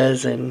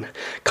ideas and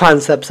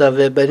concepts of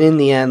it. But in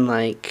the end,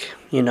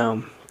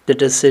 the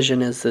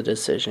decision is the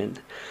decision.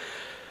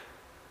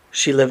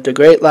 She lived a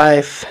great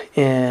life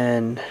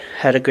and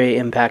had a great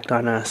impact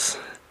on us.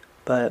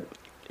 But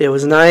it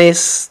was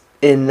nice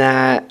in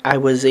that I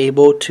was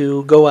able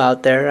to go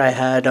out there. I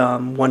had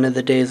one of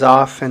the days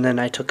off, and then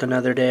I took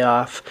another day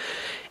off.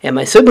 And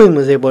my sibling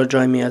was able to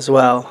join me as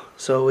well.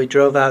 So we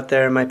drove out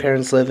there. My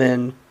parents live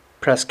in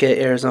Prescott,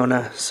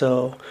 Arizona.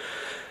 So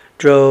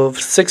drove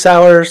 6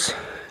 hours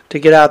to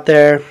get out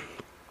there.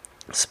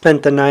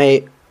 Spent the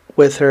night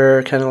with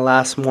her, kind of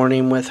last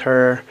morning with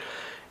her.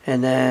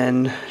 And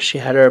then she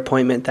had her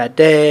appointment that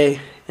day.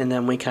 And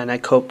then we kind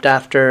of coped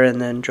after and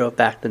then drove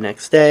back the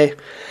next day.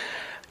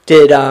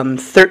 Did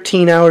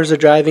 13 hours of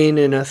driving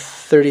in a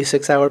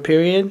 36-hour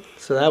period.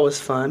 So that was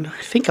fun.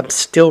 I think I'm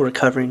still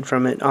recovering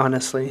from it,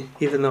 honestly,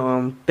 even though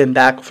I've been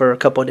back for a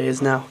couple of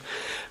days now.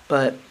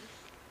 But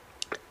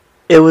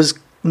it was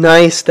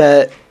nice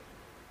that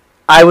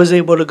I was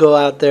able to go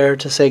out there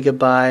to say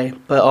goodbye,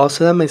 but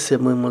also that my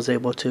sibling was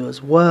able to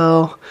as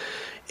well.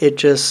 It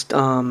just,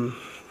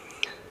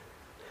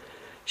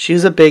 she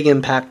was a big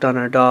impact on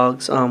our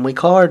dogs. We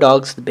call our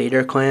dogs the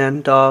Bader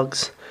Clan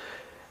dogs.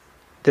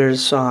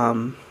 There's,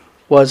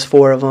 was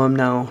 4 of them,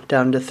 now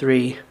down to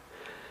 3.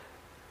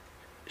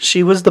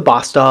 She was the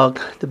boss dog,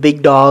 the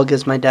big dog,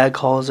 as my dad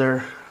calls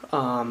her.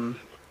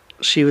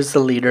 She was the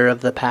leader of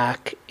the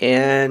pack,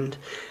 and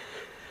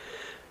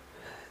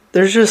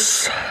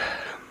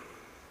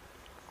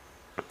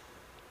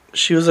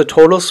she was a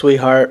total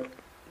sweetheart.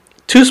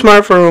 Too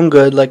smart for her own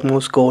good, like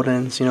most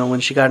Goldens. When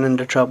she got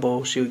into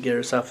trouble, she would get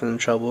herself into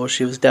trouble.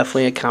 She was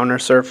definitely a counter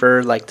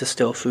surfer, liked to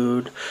steal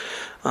food.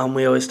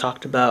 We always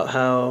talked about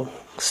how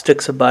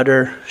sticks of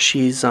butter,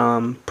 she's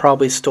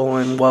probably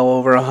stolen well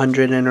over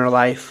 100 in her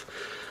life.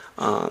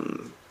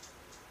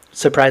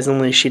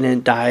 Surprisingly, she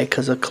didn't die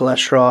because of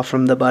cholesterol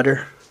from the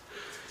butter.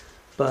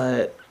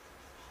 But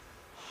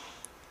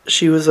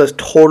she was a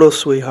total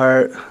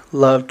sweetheart,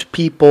 loved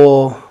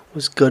people,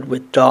 was good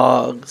with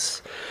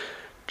dogs,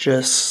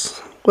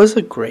 just was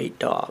a great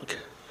dog.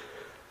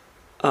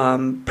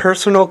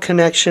 Personal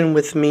connection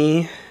with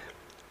me.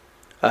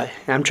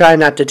 I'm trying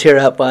not to tear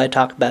up while I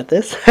talk about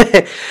this.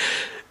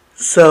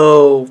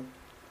 So,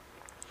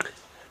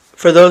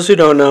 for those who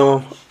don't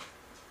know,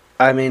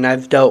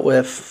 I've dealt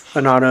with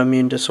an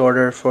autoimmune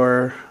disorder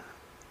for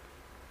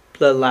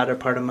the latter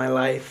half of my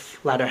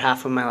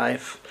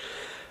life.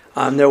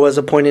 There was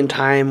a point in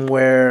time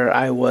where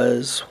I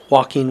was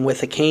walking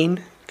with a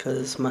cane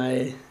because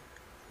my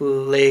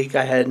leg,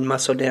 I had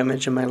muscle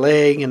damage in my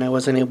leg and I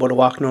wasn't able to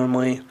walk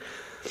normally.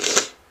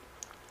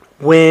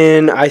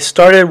 When I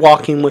started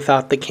walking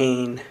without the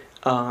cane,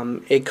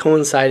 it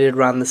coincided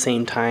around the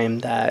same time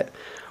that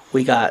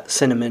we got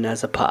Cinnamon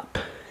as a pup.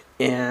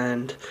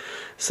 And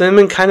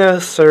Cinnamon kind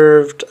of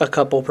served a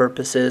couple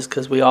purposes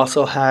because we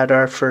also had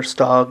our first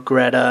dog,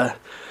 Greta,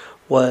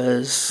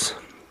 was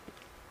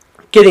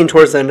getting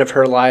towards the end of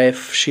her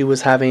life. She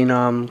was having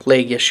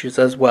leg issues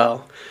as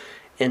well.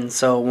 And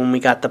so when we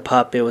got the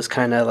pup, it was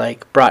kind of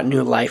like brought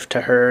new life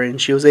to her. And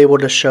she was able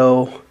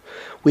to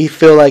we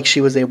feel like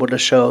she was able to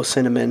show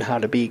Cinnamon how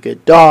to be a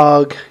good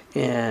dog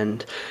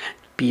and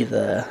be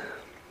the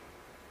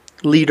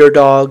leader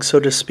dog, so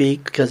to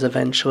speak, because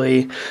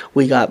eventually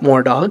we got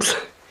more dogs.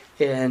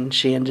 And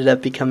she ended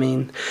up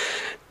becoming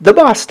the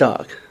boss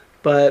dog.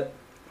 But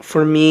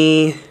for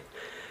me,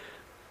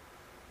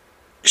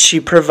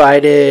 she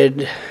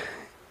provided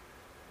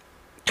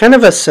kind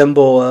of a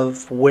symbol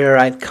of where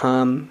I've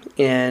come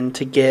and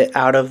to get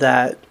out of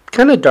that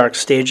kind of dark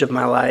stage of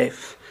my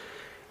life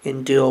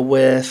and deal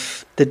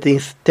with the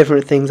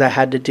different things I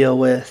had to deal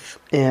with.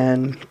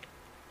 And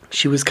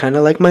she was kind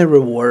of like my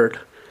reward.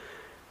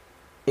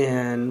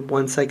 And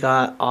once I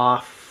got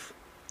off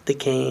the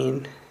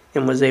cane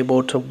and was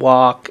able to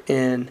walk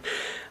and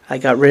I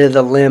got rid of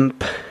the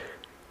limp,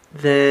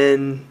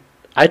 then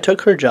I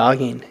took her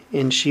jogging,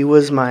 and she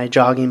was my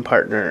jogging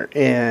partner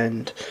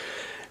and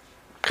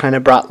kind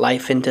of brought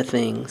life into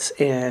things.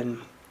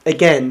 And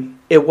again,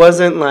 it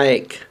wasn't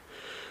like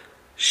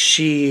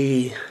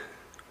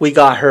we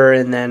got her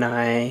and then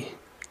I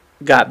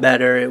got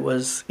better.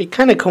 It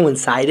kind of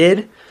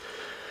coincided.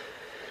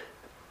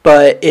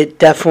 But it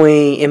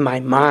definitely, in my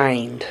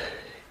mind,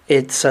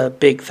 it's a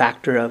big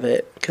factor of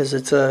it because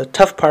it's a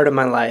tough part of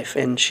my life,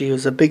 and she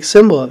was a big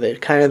symbol of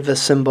it, kind of the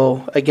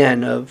symbol,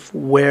 again, of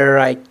where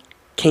I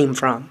came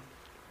from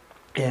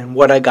and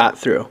what I got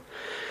through.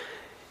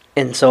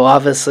 And so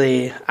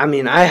obviously, I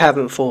mean, I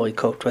haven't fully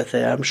coped with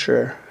it, I'm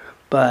sure,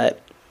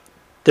 but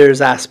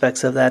there's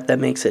aspects of that that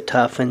makes it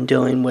tough, and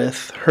dealing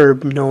with her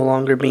no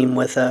longer being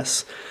with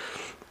us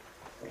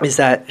is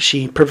that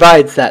she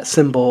provides that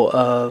symbol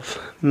of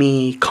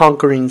me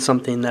conquering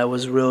something that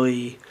was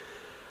really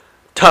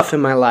tough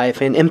in my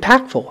life and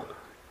impactful.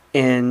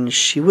 And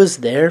she was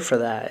there for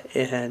that.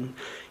 And,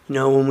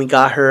 when we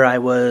got her, I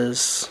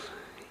was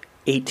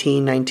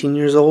 18, 19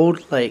 years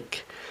old.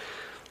 Like,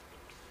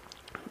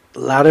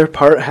 latter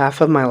part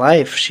half of my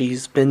life,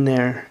 she's been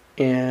there.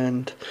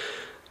 And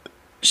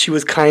she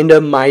was kind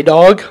of my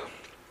dog.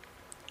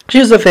 She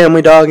was a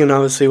family dog, and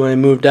obviously when I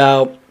moved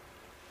out,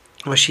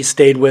 she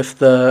stayed with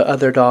the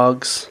other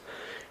dogs,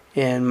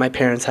 and my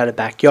parents had a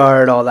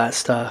backyard, all that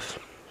stuff.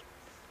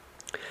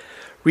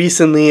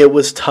 Recently, it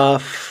was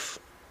tough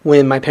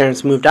when my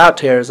parents moved out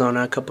to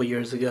Arizona a couple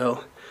years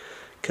ago,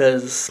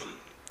 because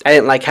I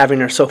didn't like having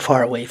her so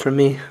far away from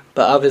me.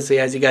 But obviously,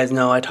 as you guys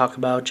know, I talk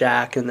about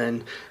Jack, and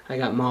then I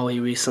got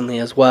Molly recently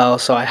as well,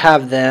 so I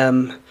have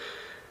them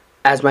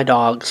as my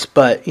dogs.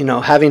 But,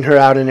 having her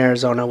out in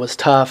Arizona was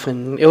tough,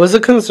 and it was a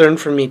concern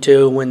for me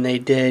too when they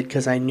did,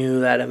 because I knew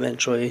that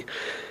eventually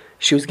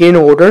she was getting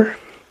older,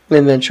 and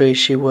eventually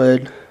she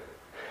would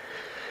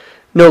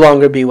no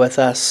longer be with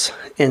us,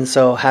 and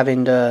so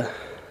having to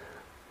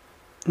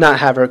not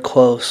have her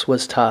close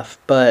was tough.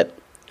 But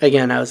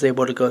again, I was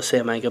able to go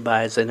say my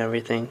goodbyes and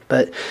everything.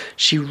 But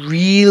she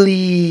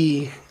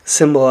really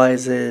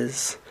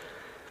symbolizes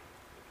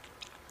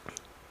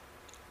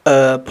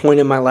a point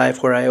in my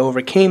life where I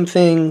overcame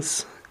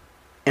things.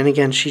 And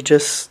again,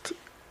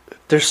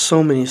 there's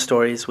so many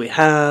stories we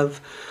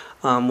have.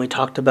 We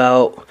talked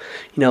about,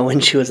 when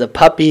she was a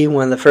puppy,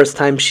 one of the first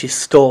times she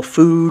stole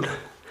food.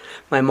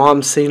 My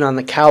mom's sitting on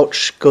the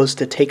couch, goes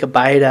to take a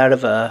bite out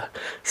of a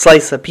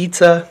slice of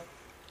pizza,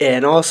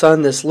 and all of a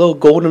sudden this little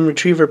golden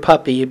retriever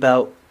puppy,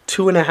 about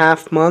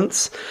 2.5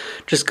 months,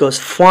 just goes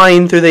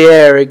flying through the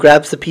air and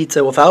grabs the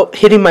pizza without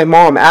hitting my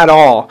mom at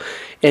all,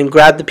 and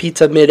grabbed the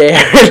pizza midair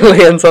and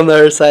lands on the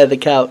other side of the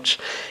couch.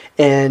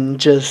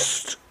 And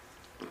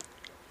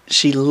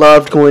she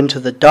loved going to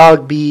the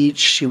dog beach.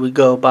 She would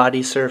go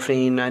body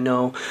surfing. I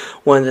know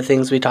one of the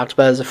things we talked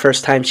about is the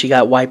first time she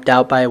got wiped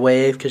out by a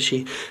wave, because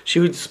she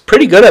was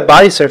pretty good at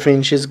body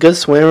surfing. She was a good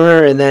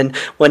swimmer. And then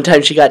one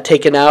time she got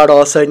taken out,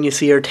 all of a sudden you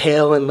see her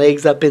tail and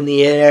legs up in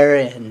the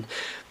air.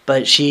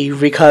 But she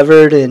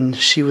recovered, and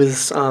she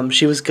was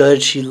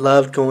good. She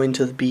loved going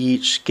to the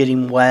beach,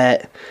 getting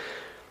wet.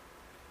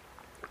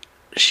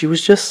 She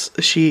was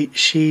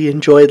she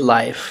enjoyed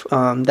life.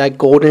 That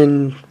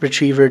golden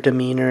retriever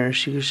demeanor,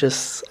 she was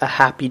just a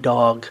happy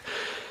dog.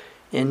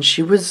 And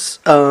she was,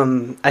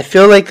 I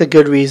feel like the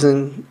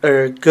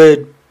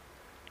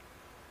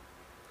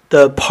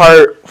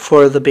part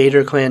for the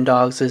Bader clan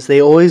dogs is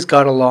they always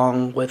got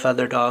along with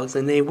other dogs,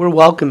 and they were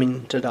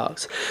welcoming to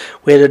dogs.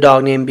 We had a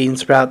dog named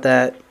Beansprout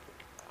that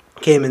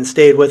came and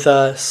stayed with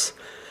us.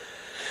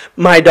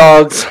 My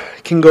dogs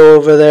can go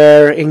over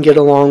there and get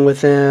along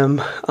with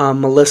him.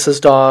 Melissa's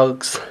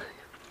dogs.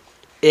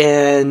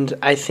 And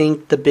I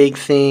think the big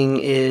thing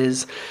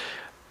is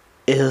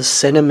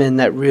Cinnamon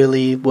that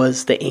really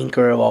was the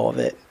anchor of all of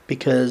it,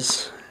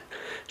 because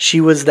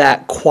she was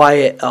that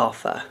quiet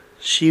alpha.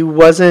 She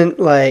wasn't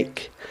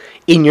like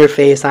in your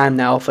face, I'm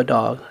the alpha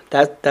dog.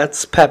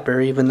 That's Pepper,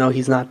 even though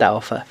he's not the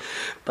alpha,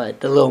 but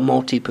the little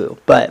multi-poo.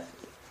 But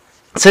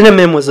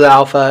Cinnamon was the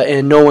alpha,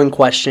 and no one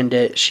questioned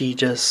it. She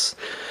just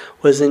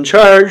was in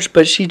charge,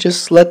 but she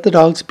just let the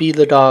dogs be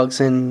the dogs.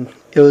 And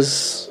it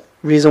was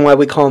the reason why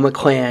we call them a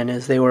clan,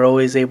 is they were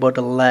always able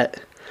to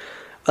let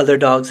other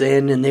dogs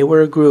in, and they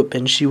were a group,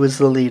 and she was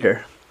the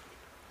leader.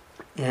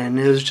 And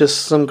it was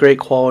just some great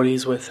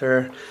qualities with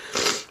her.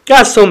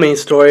 Got so many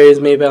stories,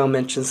 maybe I'll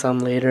mention some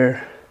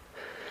later.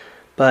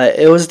 But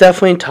it was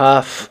definitely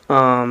tough,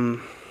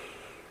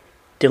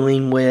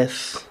 dealing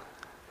with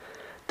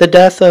the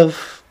death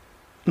of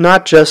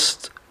not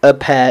just a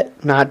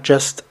pet, not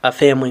just a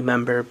family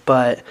member,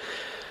 but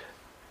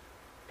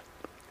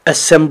a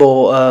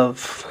symbol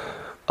of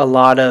a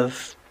lot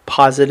of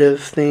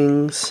positive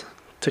things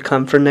to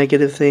come for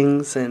negative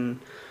things and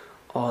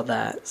all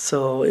that.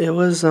 So it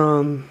was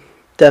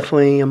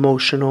definitely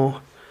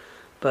emotional,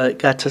 but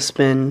got to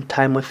spend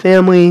time with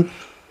family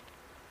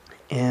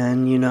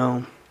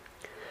and,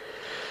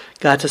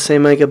 got to say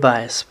my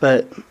goodbyes.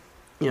 But,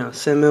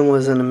 Cinnamon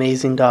was an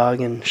amazing dog,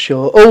 and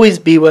she'll always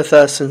be with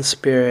us in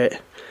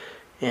spirit.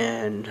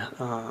 And,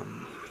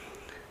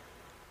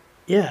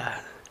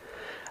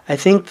 I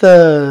think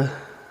the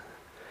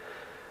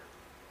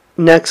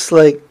next,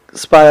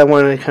 spot I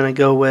wanted to kind of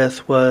go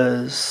with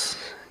was,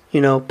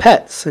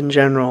 pets in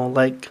general.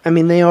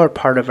 They are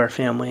part of our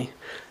family.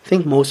 I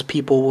think most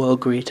people will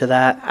agree to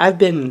that.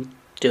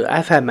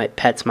 I've had my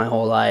pets my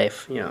whole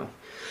life,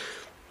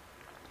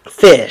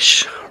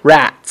 fish,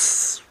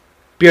 rats,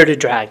 bearded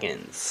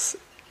dragons.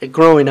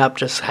 Growing up,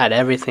 just had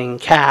everything: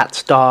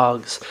 cats,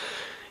 dogs.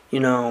 You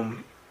know,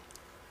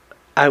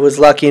 I was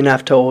lucky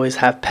enough to always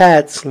have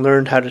pets,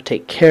 learned how to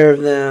take care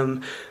of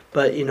them.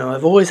 But,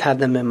 I've always had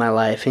them in my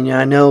life. And,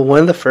 I know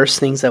one of the first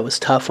things that was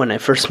tough when I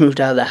first moved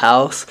out of the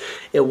house,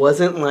 it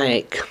wasn't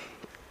like,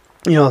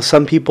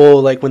 some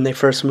people, like, when they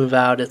first move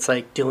out, it's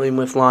like dealing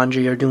with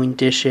laundry or doing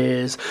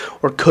dishes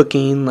or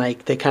cooking.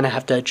 Like, they kind of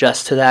have to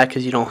adjust to that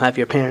because you don't have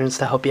your parents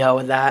to help you out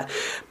with that.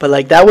 But,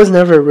 like, that was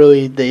never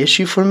really the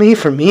issue for me.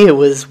 For me, it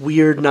was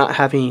weird not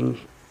having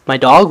my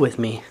dog with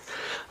me.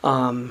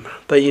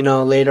 But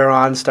later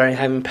on, starting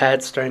having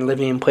pets, starting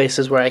living in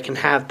places where I can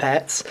have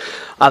pets.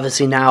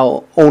 Obviously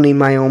now owning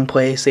my own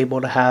place, able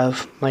to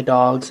have my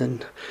dogs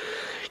and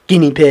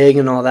guinea pig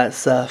and all that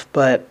stuff.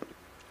 But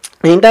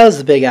I think that was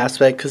a big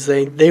aspect because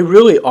they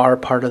really are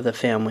part of the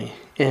family.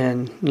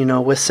 And,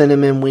 with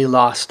Cinnamon, we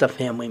lost a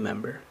family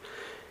member.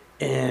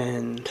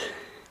 And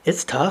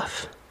it's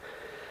tough.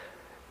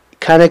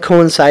 Kind of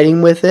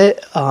coinciding with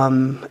it,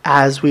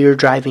 as we were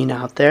driving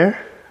out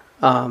there,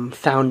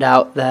 found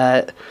out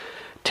that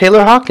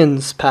Taylor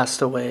Hawkins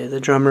passed away, the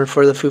drummer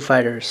for the Foo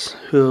Fighters,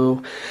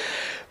 Foo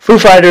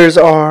Fighters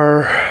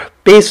are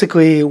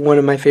basically one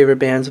of my favorite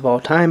bands of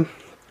all time.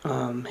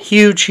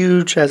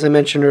 Huge, as I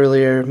mentioned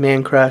earlier,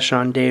 man crush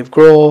on Dave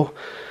Grohl.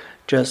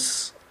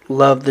 Just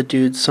love the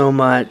dude so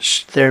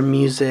much. Their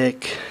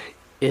music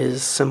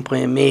is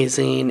simply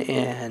amazing,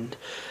 and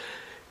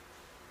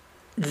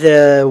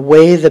the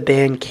way the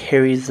band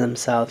carries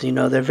themselves,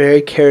 they're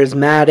very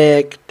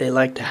charismatic, they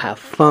like to have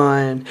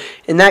fun,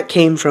 and that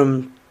came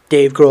from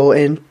Dave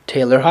Grohl and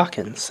Taylor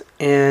Hawkins.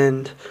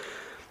 And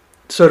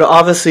so to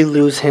obviously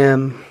lose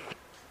him,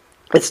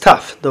 it's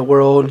tough. The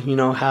world,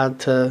 had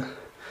to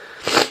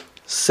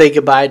say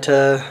goodbye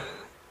to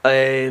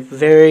a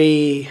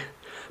very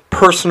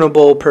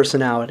personable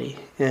personality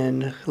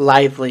and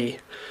lively,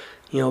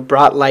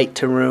 brought light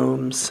to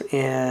rooms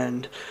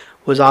and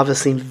was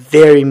obviously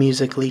very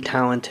musically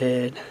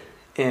talented.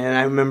 And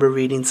I remember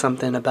reading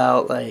something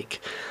about,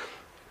 like,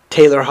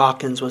 Taylor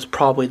Hawkins was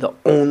probably the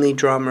only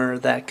drummer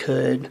that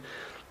could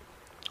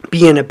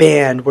be in a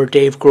band where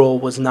Dave Grohl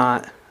was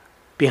not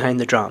behind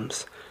the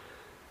drums,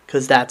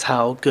 because that's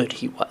how good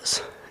he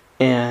was.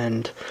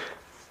 And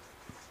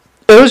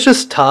it was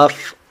just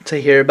tough to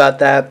hear about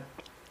that.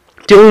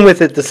 Dealing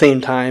with it at the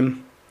same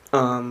time,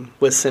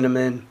 with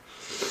Cinnamon,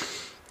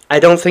 I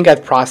don't think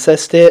I've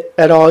processed it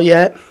at all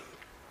yet.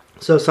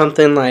 So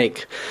something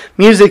like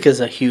music is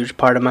a huge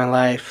part of my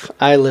life.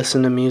 I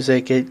listen to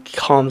music. It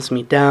calms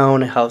me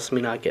down. It helps me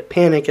not get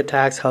panic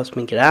attacks. Helps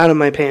me get out of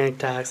my panic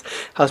attacks.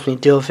 Helps me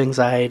deal with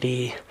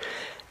anxiety.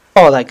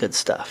 All that good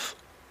stuff.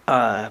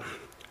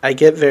 I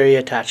get very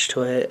attached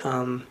to it.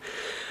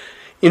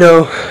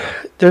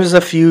 There's a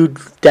few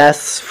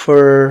deaths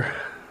for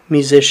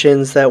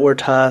musicians that were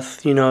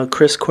tough.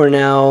 Chris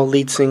Cornell,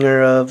 lead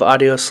singer of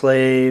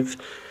Audioslave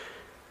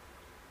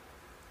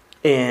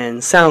and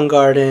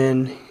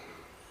Soundgarden.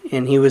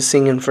 And he was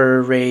singing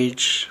for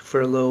Rage for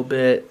a little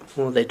bit.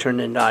 Well, they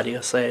turned into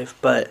Audioslave.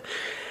 But,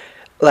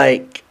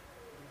 like,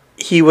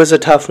 he was a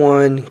tough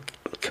one,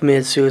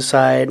 committed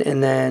suicide.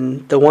 And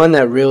then the one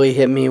that really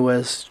hit me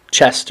was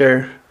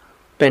Chester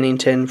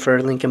Bennington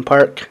for Linkin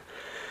Park.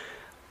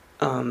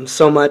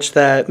 So much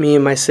that me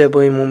and my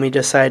sibling, when we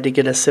decided to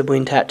get a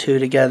sibling tattoo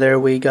together,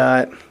 we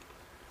got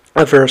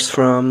a verse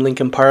from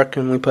Linkin Park,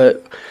 and we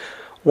put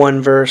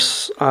one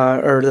verse,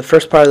 or the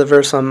first part of the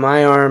verse on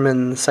my arm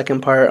and the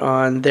second part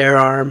on their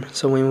arm.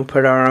 So when we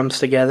put our arms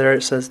together,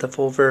 it says the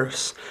full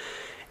verse.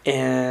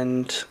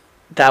 And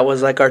that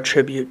was like our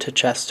tribute to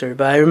Chester.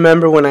 But I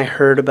remember when I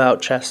heard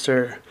about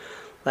Chester,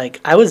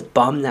 like, I was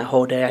bummed that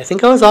whole day. I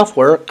think I was off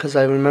work because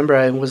I remember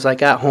I was,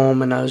 like, at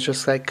home and I was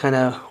just, like, kind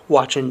of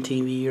watching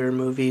TV or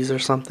movies or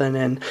something.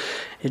 And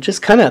it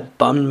just kind of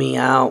bummed me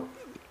out.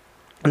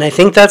 And I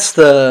think that's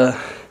the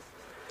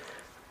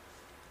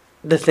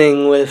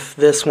thing with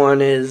this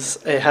one is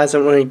it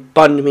hasn't really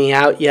bummed me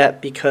out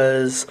yet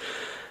because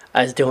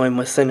I was dealing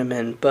with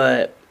Cinnamon,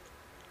 but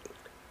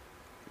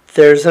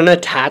there's an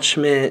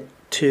attachment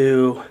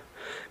to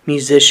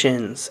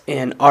musicians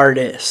and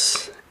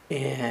artists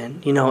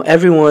and,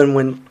 everyone.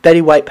 When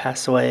Betty White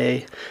passed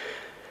away,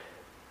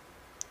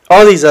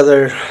 all these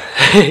other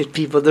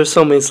people, there's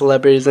so many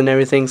celebrities and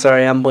everything.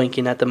 Sorry, I'm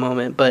blanking at the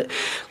moment. But,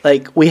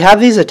 like, we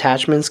have these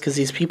attachments because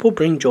these people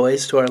bring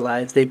joys to our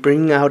lives. They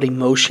bring out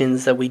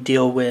emotions that we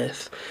deal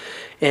with.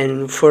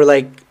 And for,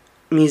 like,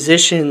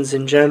 musicians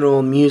in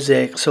general,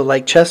 music, so,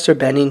 like, Chester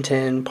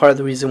Bennington, part of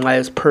the reason why it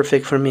was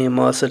perfect for me and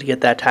Melissa to get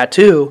that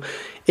tattoo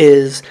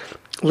is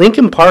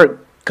Linkin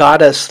Park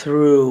got us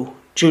through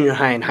junior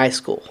high and high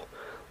school.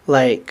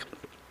 Like,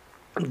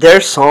 their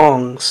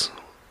songs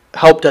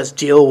helped us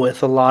deal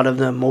with a lot of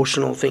the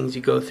emotional things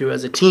you go through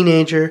as a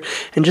teenager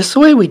and just the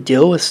way we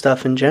deal with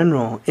stuff in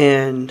general.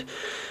 And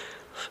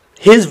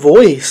his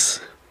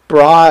voice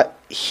brought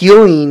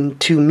healing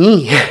to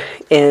me.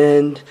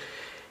 And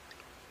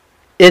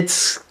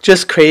it's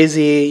just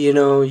crazy,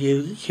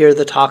 you hear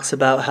the talks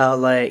about how,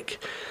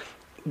 like,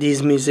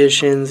 these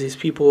musicians, these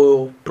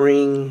people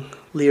bring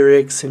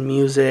lyrics and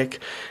music.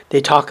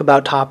 They talk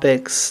about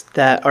topics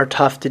that are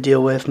tough to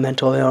deal with,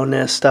 mental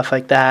illness, stuff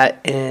like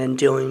that, and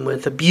dealing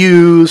with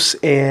abuse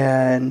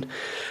and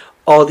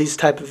all these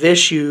type of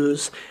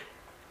issues.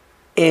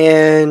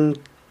 And,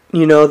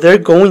 you know, they're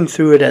going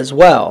through it as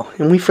well.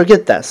 And we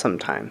forget that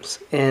sometimes.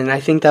 And I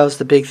think that was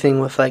the big thing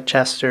with, like,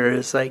 Chester,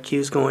 is, like, he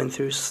was going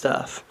through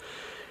stuff.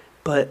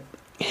 But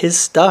his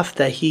stuff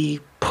that he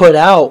put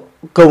out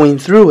going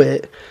through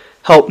it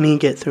helped me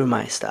get through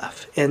my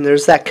stuff. And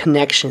there's that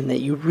connection that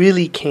you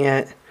really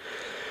can't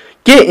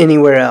get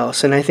anywhere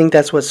else. And I think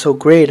that's what's so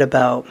great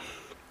about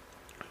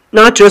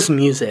not just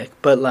music,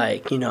 but,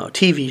 like, you know,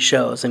 TV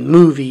shows and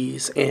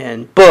movies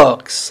and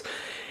books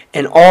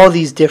and all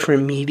these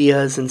different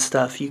medias and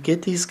stuff. You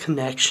get these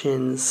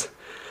connections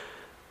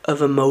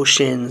of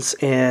emotions,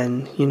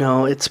 and, you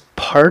know, it's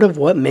part of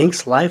what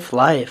makes life,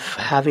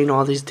 having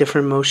all these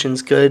different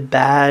emotions, good,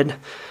 bad,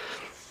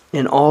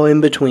 and all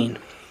in between.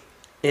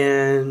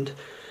 And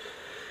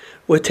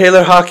with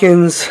Taylor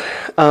Hawkins,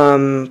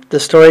 the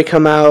story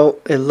come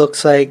out, it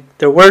looks like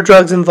there were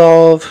drugs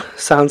involved.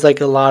 Sounds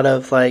like a lot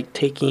of, like,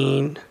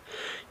 taking,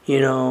 you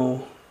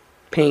know,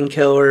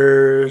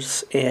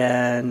 painkillers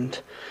and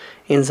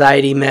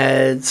anxiety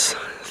meds,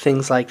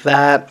 things like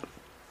that.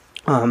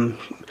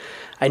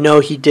 I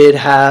know he did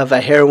have a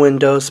heroin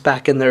dose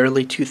back in the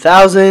early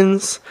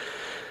 2000s,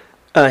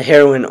 a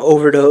heroin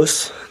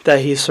overdose that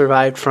he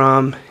survived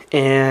from.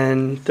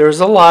 And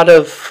there's a lot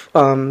of,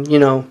 you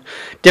know,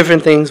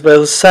 different things, but it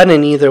was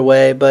sudden either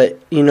way. But,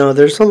 you know,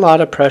 there's a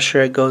lot of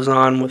pressure that goes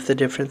on with the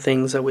different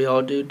things that we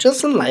all do,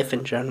 just in life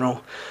in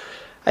general.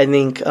 I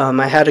think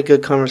I had a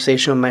good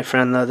conversation with my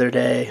friend the other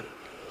day.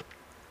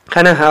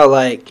 Kind of how,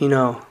 like, you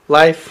know,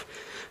 life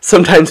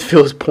sometimes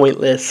feels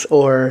pointless,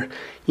 or,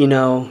 you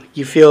know,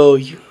 you feel,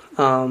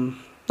 not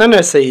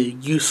necessarily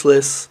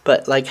useless,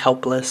 but, like,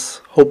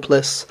 helpless,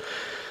 hopeless.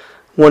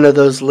 One of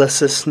those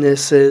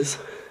listlessnesses.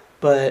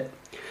 But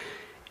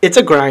it's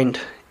a grind,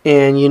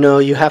 and, you know,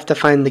 you have to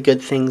find the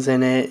good things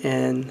in it,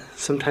 and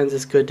sometimes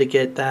it's good to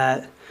get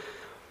that,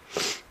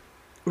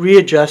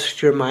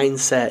 readjust your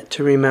mindset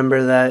to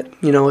remember that,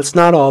 you know, it's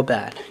not all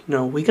bad. You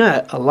know, we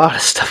got a lot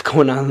of stuff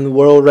going on in the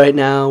world right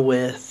now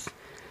with,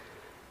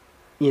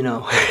 you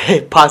know,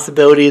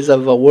 possibilities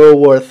of a World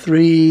War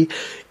III,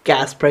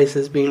 gas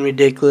prices being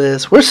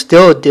ridiculous. We're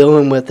still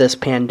dealing with this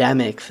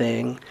pandemic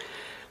thing.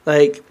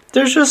 Like,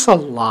 there's just a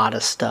lot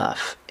of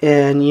stuff.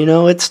 And, you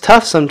know, it's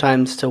tough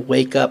sometimes to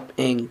wake up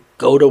and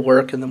go to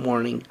work in the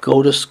morning,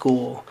 go to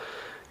school,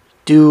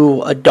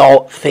 do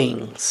adult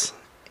things.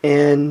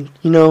 And,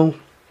 you know,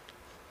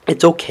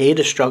 it's okay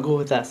to struggle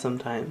with that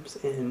sometimes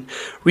and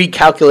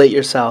recalculate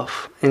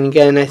yourself. And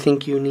again, I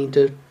think you need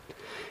to,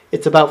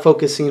 it's about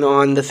focusing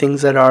on the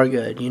things that are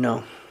good, you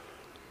know.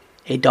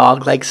 A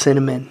dog like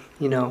Cinnamon,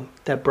 you know,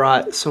 that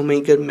brought so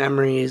many good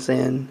memories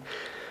and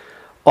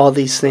all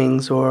these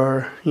things.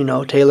 Or, you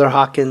know, Taylor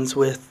Hawkins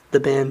with the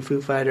band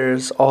Foo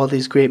Fighters, all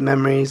these great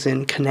memories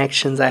and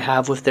connections I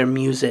have with their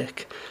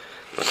music.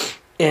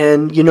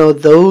 And, you know,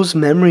 those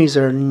memories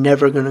are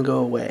never going to go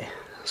away.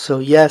 So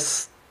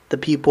yes, the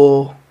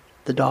people,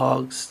 the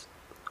dogs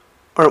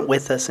aren't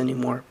with us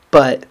anymore,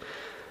 but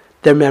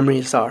their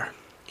memories are,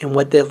 and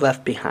what they've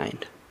left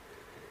behind.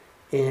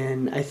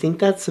 And I think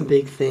that's a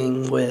big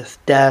thing with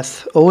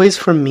death. Always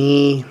for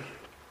me,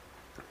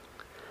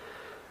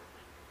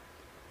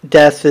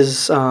 death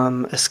is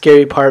a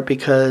scary part,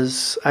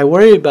 because I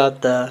worry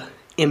about the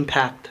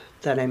impact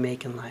that I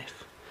make in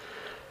life.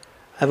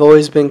 I've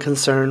always been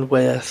concerned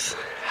with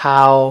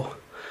how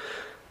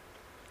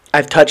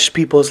I've touched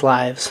people's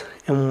lives,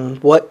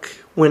 and what,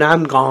 when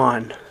I'm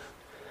gone,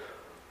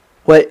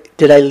 what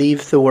did I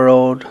leave the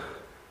world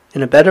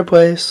in, a better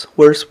place,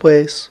 worse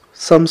place,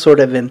 some sort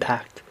of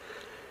impact.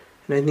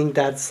 And I think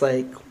that's,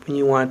 like, when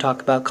you want to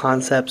talk about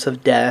concepts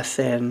of death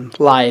and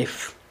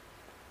life,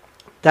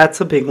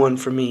 that's a big one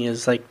for me,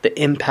 is, like, the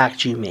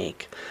impact you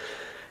make.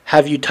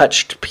 Have you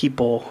touched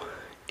people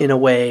in a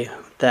way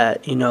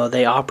that, you know,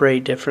 they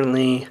operate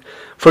differently,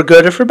 for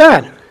good or for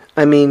bad?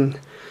 I mean,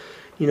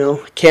 you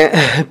know,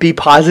 can't be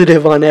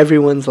positive on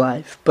everyone's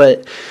life,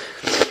 but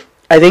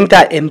I think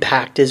that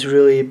impact is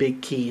really a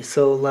big key.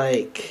 So,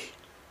 like,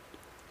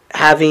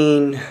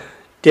 having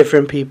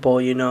different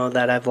people, you know,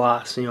 that I've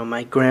lost, you know,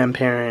 my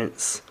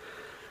grandparents,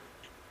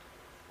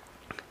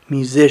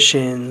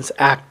 musicians,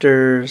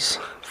 actors,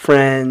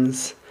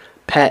 friends,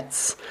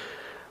 pets,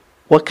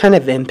 what kind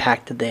of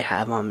impact did they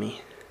have on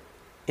me?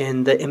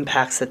 And the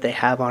impacts that they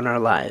have on our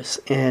lives.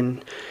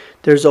 And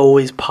there's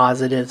always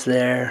positives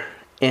there.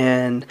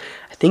 And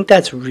I think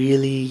that's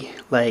really,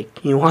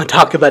 like, you want to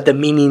talk about the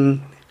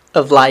meaning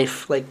of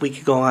life. Like, we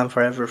could go on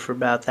forever for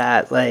about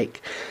that.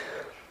 Like,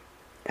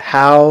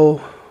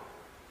 how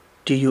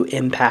do you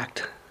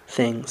impact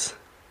things?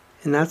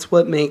 And that's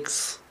what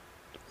makes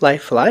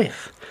life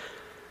life.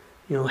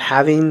 You know,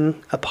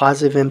 having a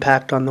positive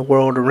impact on the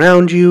world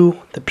around you,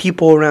 the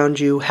people around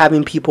you,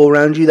 having people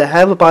around you that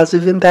have a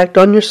positive impact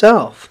on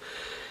yourself.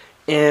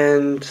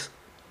 And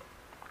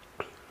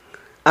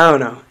I don't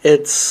know,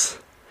 it's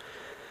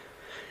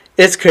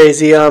It's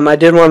crazy. I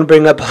did want to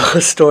bring up a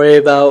story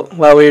about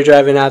while we were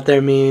driving out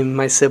there, me and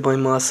my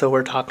sibling Melissa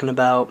were talking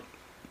about,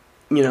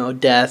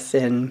 death,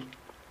 and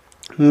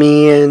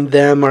me and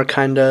them are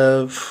kind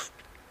of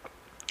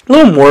a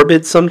little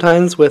morbid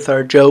sometimes with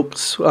our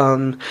jokes.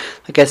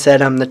 Like I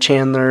said, I'm the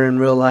Chandler in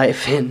real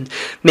life and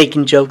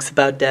making jokes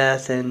about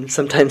death, and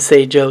sometimes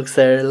say jokes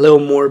that are a little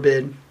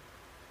morbid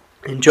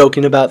and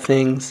joking about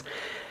things.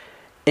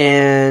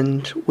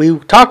 And we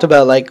talked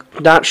about,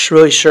 not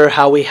really sure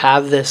how we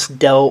have this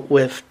dealt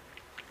with.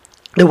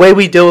 The way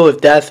we deal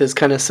with death is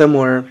kind of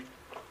similar.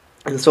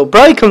 And so it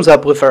probably comes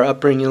up with our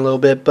upbringing a little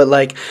bit.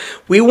 But,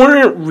 we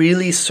weren't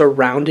really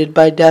surrounded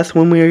by death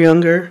when we were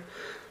younger.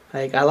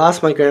 I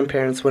lost my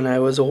grandparents when I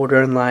was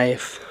older in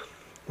life.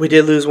 We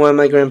did lose one of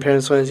my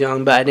grandparents when I was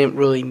young, but I didn't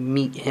really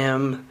meet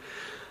him.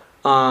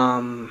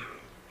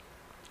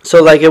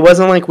 So, it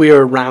wasn't like we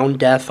were around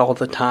death all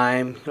the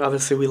time.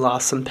 Obviously, we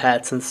lost some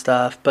pets and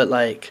stuff, but,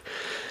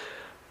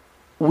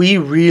 we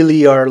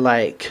really are,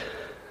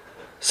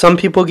 some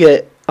people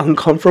get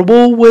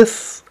uncomfortable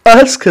with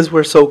us because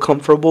we're so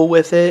comfortable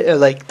with it, or,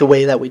 the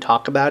way that we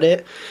talk about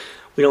it.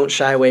 We don't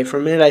shy away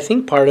from it. I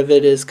think part of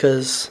it is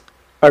because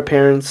our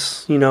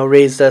parents,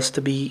 raised us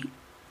to be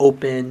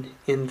open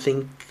and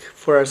think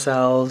for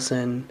ourselves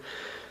and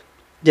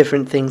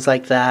different things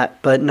like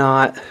that, but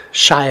not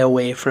shy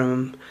away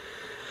from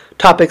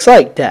topics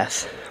like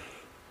death.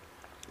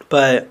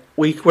 But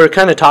we're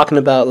kind of talking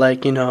about,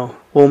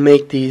 we'll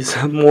make these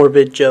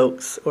morbid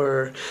jokes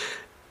or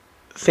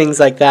things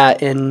like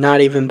that and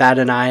not even bat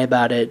an eye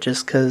about it,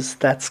 just because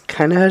that's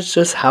kind of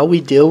just how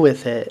we deal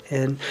with it.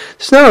 And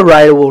there's not a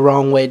right or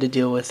wrong way to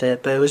deal with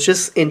it, but it was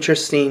just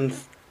interesting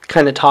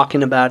kind of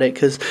talking about it,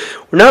 because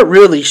we're not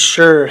really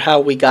sure how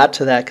we got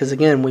to that, because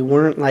again, we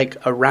weren't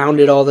around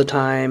it all the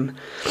time.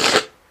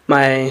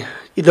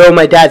 Though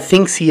my dad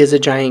thinks he is a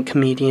giant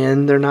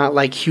comedian, they're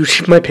not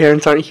huge. My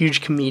parents aren't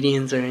huge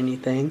comedians or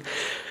anything.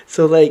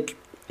 So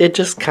it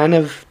just kind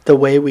of the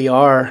way we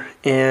are,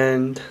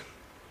 and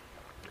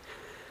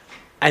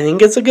I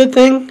think it's a good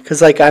thing,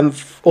 because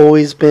I've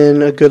always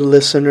been a good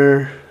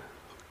listener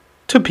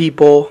to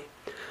people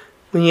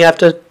when you have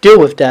to deal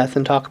with death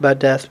and talk about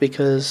death,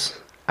 because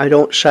I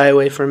don't shy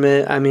away from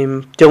it. I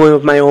mean, dealing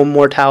with my own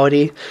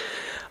mortality,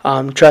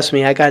 trust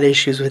me, I got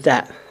issues with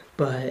that.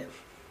 But,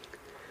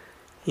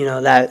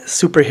 that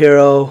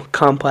superhero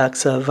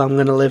complex of I'm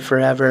going to live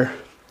forever,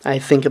 I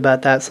think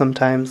about that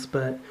sometimes.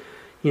 But,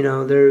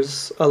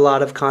 there's a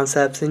lot of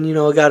concepts. And,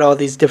 I got all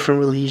these different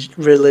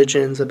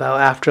religions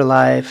about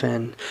afterlife.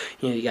 And,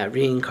 you got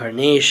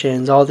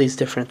reincarnations, all these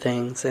different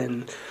things.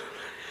 And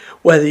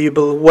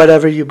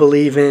whatever you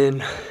believe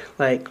in,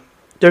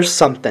 there's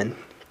something.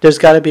 There's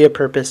got to be a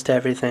purpose to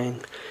everything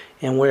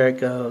and where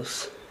it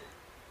goes.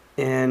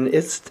 And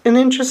it's an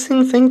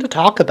interesting thing to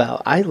talk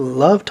about. I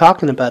love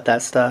talking about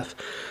that stuff.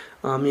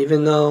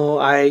 Even though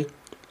I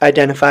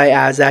identify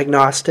as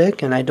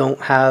agnostic and I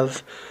don't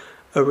have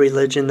a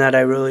religion that I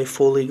really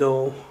fully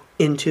go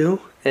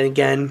into. And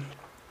again,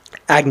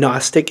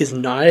 agnostic is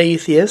not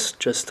atheist,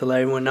 just to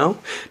let everyone know.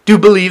 Do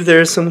believe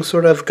there is some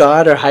sort of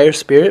God or higher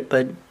spirit,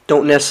 but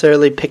don't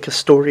necessarily pick a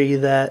story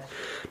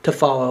to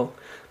follow.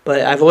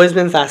 But I've always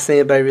been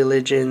fascinated by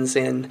religions,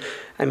 and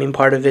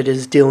part of it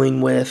is dealing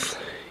with,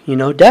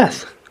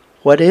 death.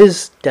 What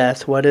is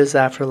death? What is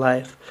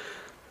afterlife?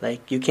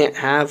 You can't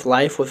have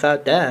life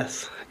without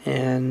death,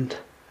 and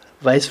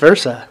vice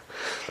versa.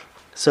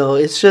 So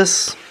it's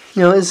just,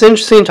 it's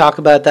interesting to talk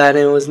about that,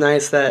 and it was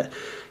nice that,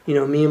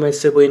 me and my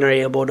sibling are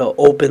able to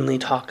openly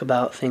talk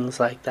about things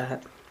like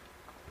that.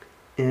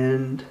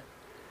 And,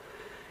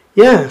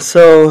 yeah,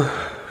 so,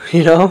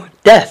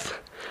 death.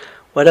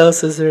 What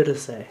else is there to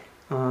say?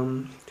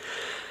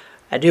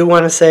 I do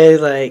want to say,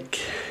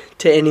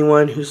 to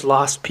anyone who's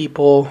lost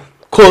people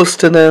close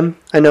to them,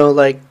 I know,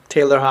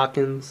 Taylor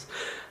Hawkins,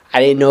 I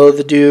didn't know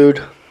the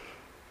dude,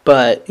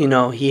 but,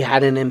 he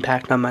had an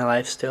impact on my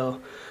life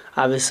still.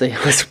 Obviously,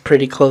 it was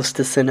pretty close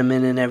to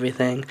Cinnamon and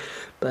everything,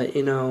 but,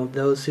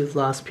 those who've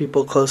lost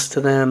people close to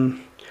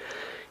them,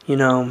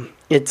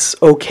 it's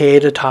okay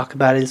to talk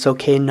about it, it's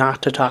okay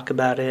not to talk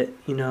about it,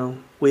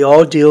 we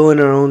all deal in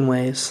our own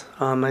ways.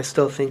 I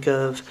still think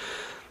of,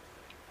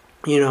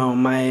 when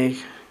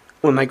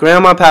my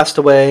grandma passed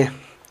away,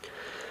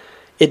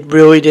 it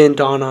really didn't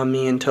dawn on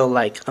me until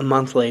a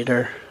month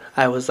later.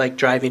 I was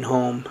driving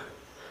home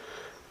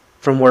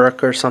from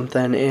work or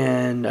something,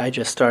 and I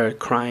just started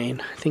crying.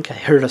 I think I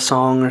heard a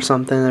song or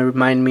something that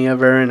reminded me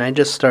of her, and I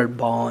just started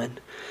bawling.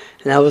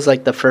 And that was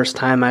the first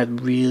time I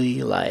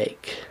really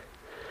let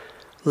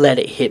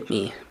it hit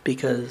me,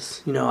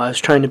 because I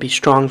was trying to be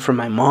strong for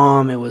my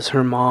mom. It was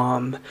her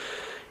mom.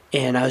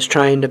 And I was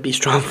trying to be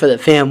strong for the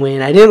family,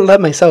 and I didn't let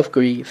myself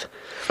grieve.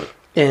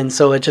 And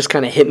so it just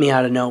kind of hit me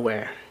out of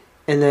nowhere.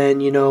 And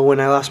then, when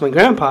I lost my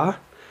grandpa,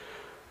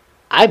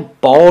 I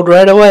bawled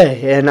right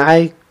away, and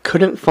I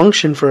couldn't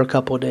function for a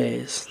couple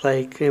days.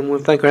 And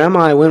with my grandma,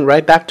 I went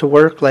right back to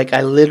work.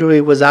 I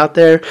literally was out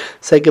there,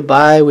 said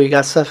goodbye, we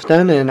got stuff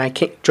done, and I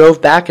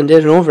drove back and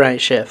did an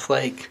overnight shift.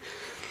 When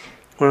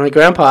my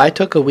grandpa, I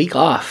took a week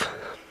off.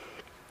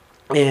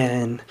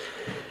 And,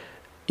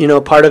 you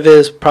know, part of it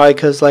is probably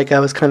because, like, I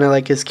was kind of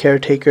like his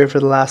caretaker for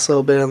the last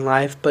little bit in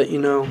life. But, you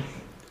know,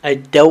 I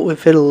dealt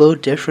with it a little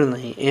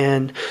differently.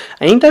 And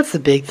I think that's the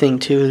big thing,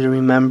 too, to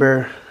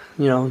remember.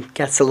 You know,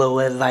 gets a little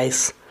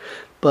advice.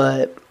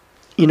 But,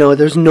 you know,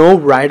 there's no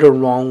right or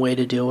wrong way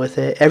to deal with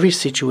it. Every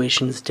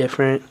situation is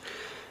different.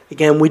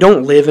 Again, we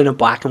don't live in a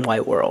black and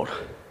white world.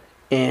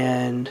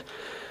 And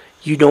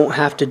you don't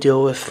have to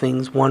deal with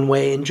things one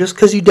way. And just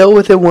because you dealt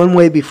with it one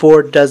way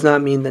before does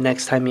not mean the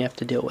next time you have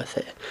to deal with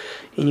it.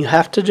 And you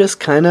have to just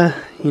kind of,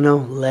 you know,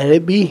 let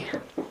it be.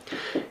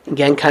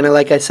 Again, kind of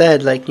like I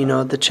said, like, you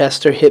know, the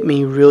Chester hit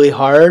me really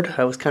hard.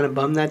 I was kind of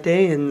bummed that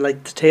day. And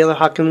like the Taylor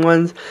Hawkins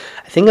ones,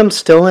 I think I'm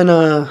still in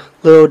a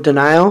little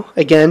denial.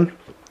 Again,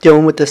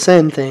 dealing with the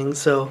sin thing.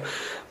 So,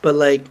 but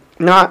like,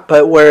 not,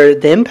 but where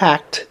the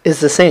impact is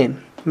the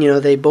same. You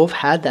know, they both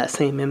had that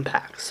same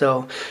impact.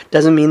 So,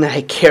 doesn't mean that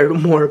I cared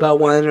more about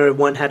one or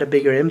one had a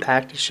bigger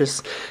impact. It's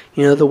just,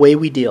 you know, the way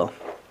we deal.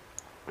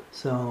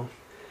 So,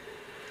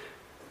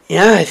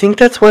 yeah, I think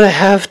that's what I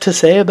have to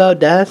say about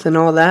death and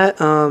all that.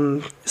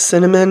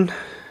 Cinnamon,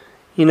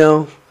 you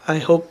know, I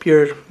hope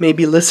you're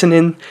maybe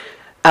listening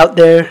out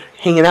there,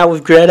 hanging out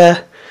with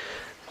Greta.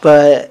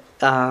 But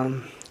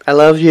I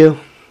love you,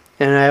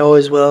 and I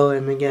always will.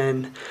 And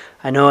again,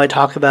 I know I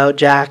talk about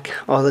Jack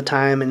all the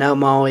time and now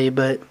Molly,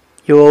 but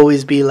you'll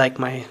always be like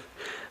my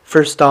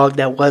first dog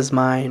that was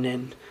mine,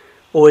 and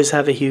always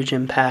have a huge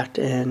impact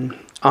and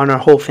on our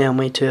whole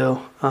family too.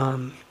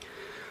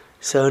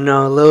 So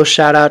no, a little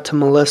shout out to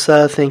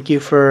Melissa. Thank you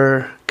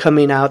for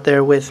coming out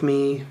there with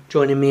me,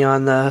 joining me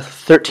on the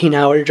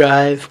 13-hour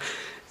drive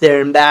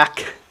there and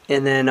back.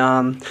 And then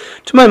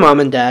to my mom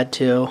and dad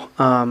too.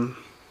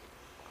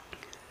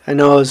 I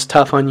know it was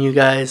tough on you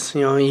guys.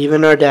 You know,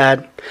 even our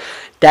dad.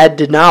 Dad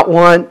did not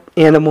want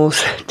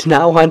animals, did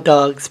not want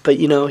dogs, but,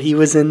 you know, he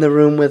was in the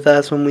room with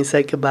us when we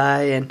said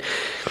goodbye, and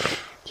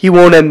he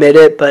won't admit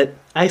it, but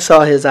I saw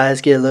his eyes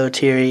get a little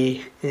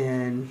teary,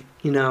 and,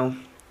 you know,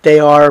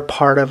 they are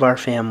part of our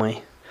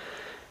family.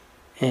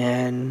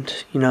 And,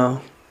 you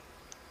know,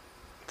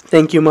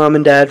 thank you, Mom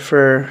and Dad,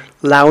 for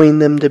allowing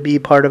them to be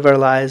part of our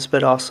lives,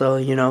 but also,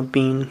 you know,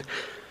 being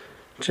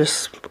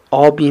just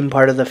all being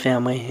part of the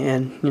family.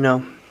 And, you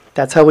know,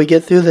 that's how we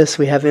get through this.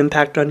 We have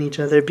impact on each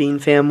other, being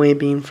family,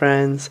 being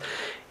friends,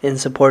 and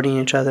supporting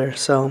each other.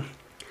 So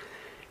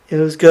it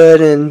was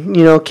good. And,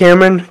 you know,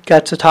 Cameron,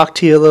 got to talk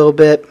to you a little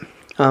bit.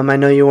 I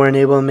know you weren't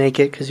able to make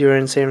it because you were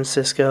in San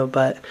Francisco.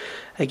 But,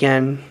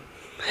 again,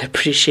 I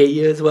appreciate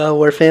you as well.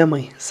 We're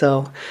family.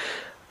 So,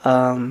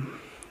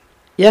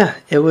 yeah,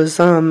 it was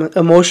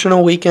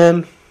emotional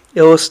weekend.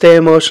 It will stay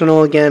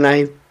emotional. Again,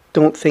 I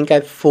don't think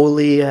I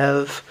fully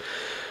have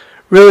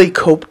really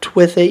coped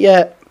with it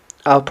yet.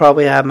 I'll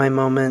probably have my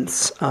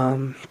moments.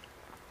 Again,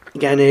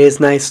 it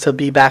is nice to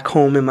be back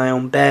home in my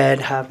own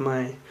bed, have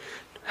my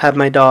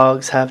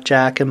dogs, have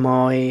Jack and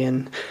Molly,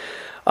 and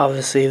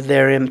obviously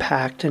their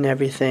impact and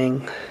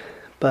everything.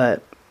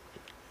 But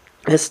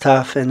it's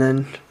tough. And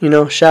then, you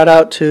know, shout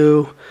out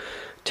to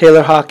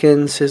Taylor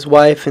Hawkins, his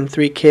wife, and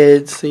 3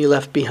 kids that he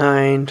left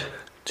behind,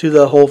 to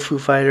the whole Foo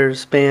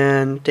Fighters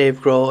band,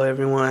 Dave Grohl,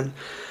 everyone.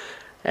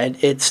 And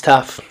it's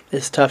tough.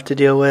 It's tough to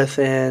deal with,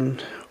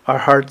 and our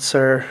hearts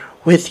are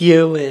with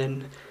you.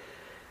 And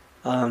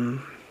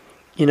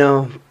you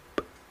know,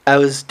 I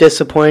was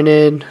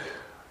disappointed.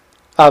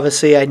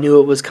 Obviously I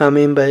knew it was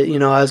coming, but you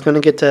know, I'm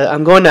going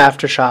to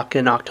Aftershock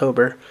in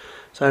October.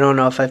 So I don't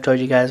know if I've told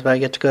you guys, but I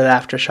get to go to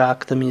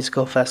Aftershock, the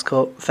musical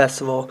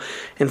festival,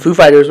 and Foo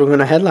Fighters were going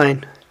to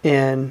headline,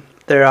 and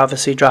they're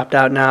obviously dropped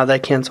out now. They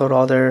canceled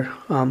all their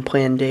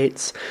planned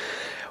dates,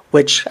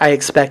 which I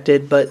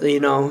expected, but you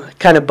know,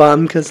 kind of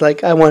bummed because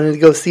like I wanted to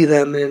go see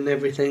them and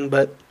everything,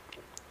 but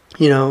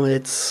you know,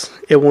 it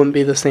wouldn't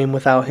be the same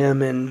without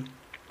him, and,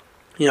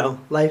 you know,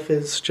 life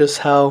is just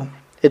how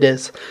it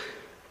is.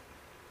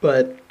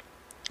 But,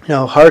 you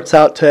know, hearts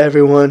out to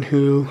everyone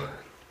who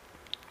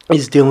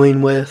is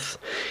dealing with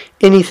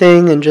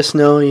anything, and just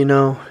know, you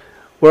know,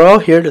 we're all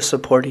here to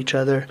support each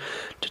other,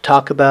 to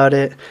talk about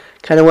it.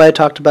 Kind of what I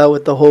talked about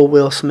with the whole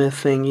Will Smith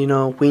thing, you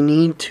know, we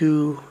need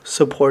to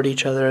support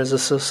each other as a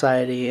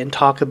society and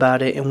talk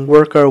about it and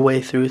work our way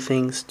through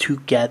things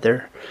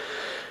together.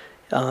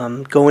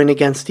 Going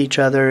against each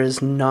other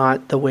is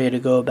not the way to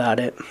go about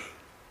it.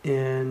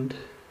 And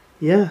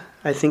yeah,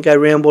 I think I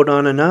rambled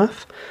on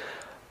enough.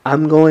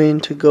 I'm going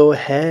to go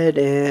ahead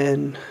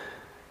and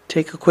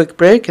take a quick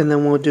break, and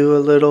then we'll do a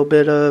little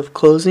bit of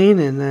closing,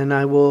 and then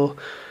I will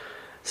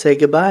say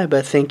goodbye.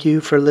 But thank you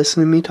for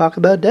listening to me talk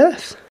about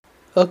death.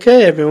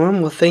 Okay,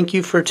 everyone. Well, thank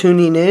you for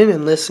tuning in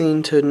and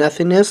listening to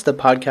Nothingness, the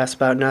podcast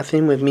about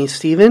nothing with me,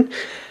 Steven.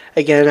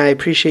 Again, I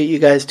appreciate you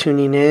guys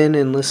tuning in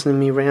and listening to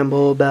me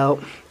ramble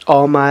about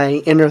all my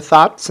inner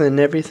thoughts and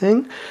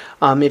everything.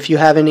 If you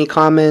have any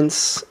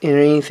comments or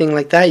anything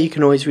like that, you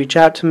can always reach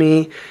out to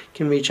me. You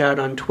can reach out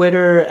on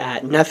Twitter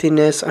at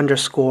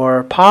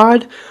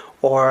nothingness_pod,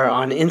 or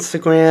on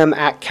Instagram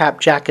at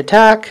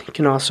CapJackAttack. You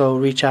can also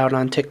reach out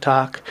on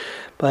TikTok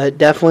But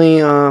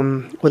definitely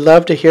would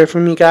love to hear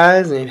from you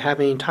guys and have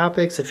any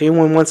topics. If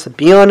anyone wants to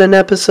be on an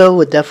episode,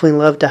 would definitely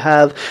love to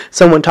have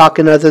someone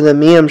talking other than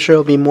me. I'm sure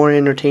it'll be more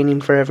entertaining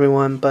for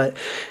everyone. But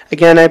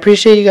again, I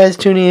appreciate you guys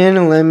tuning in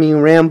and letting me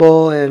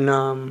ramble,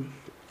 and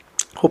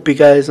hope you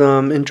guys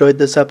enjoyed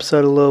this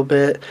episode a little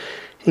bit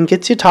and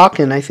gets you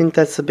talking. I think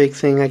that's the big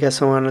thing I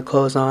guess I want to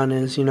close on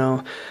is,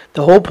 the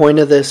whole point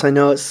of this, I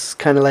know it's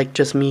kind of like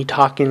just me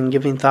talking and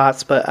giving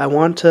thoughts, but I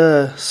want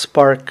to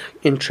spark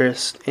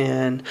interest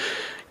and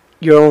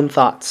your own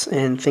thoughts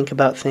and think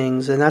about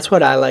things. And that's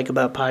what I like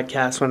about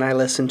podcasts when I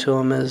listen to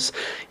them is,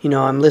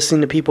 I'm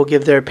listening to people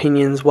give their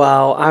opinions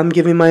while I'm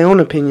giving my own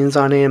opinions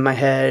on it in my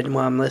head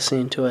while I'm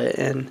listening to it.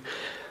 And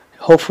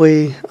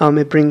hopefully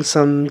it brings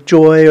some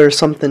joy or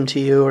something to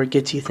you or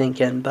gets you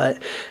thinking.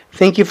 But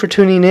thank you for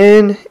tuning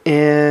in,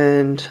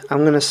 and I'm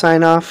going to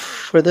sign off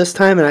for this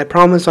time, and I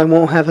promise I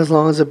won't have as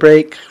long as a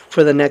break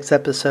for the next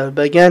episode.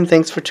 But again,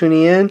 thanks for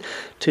tuning in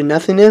to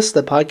Nothingness,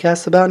 the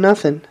podcast about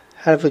nothing.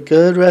 Have a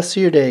good rest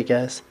of your day,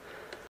 guys.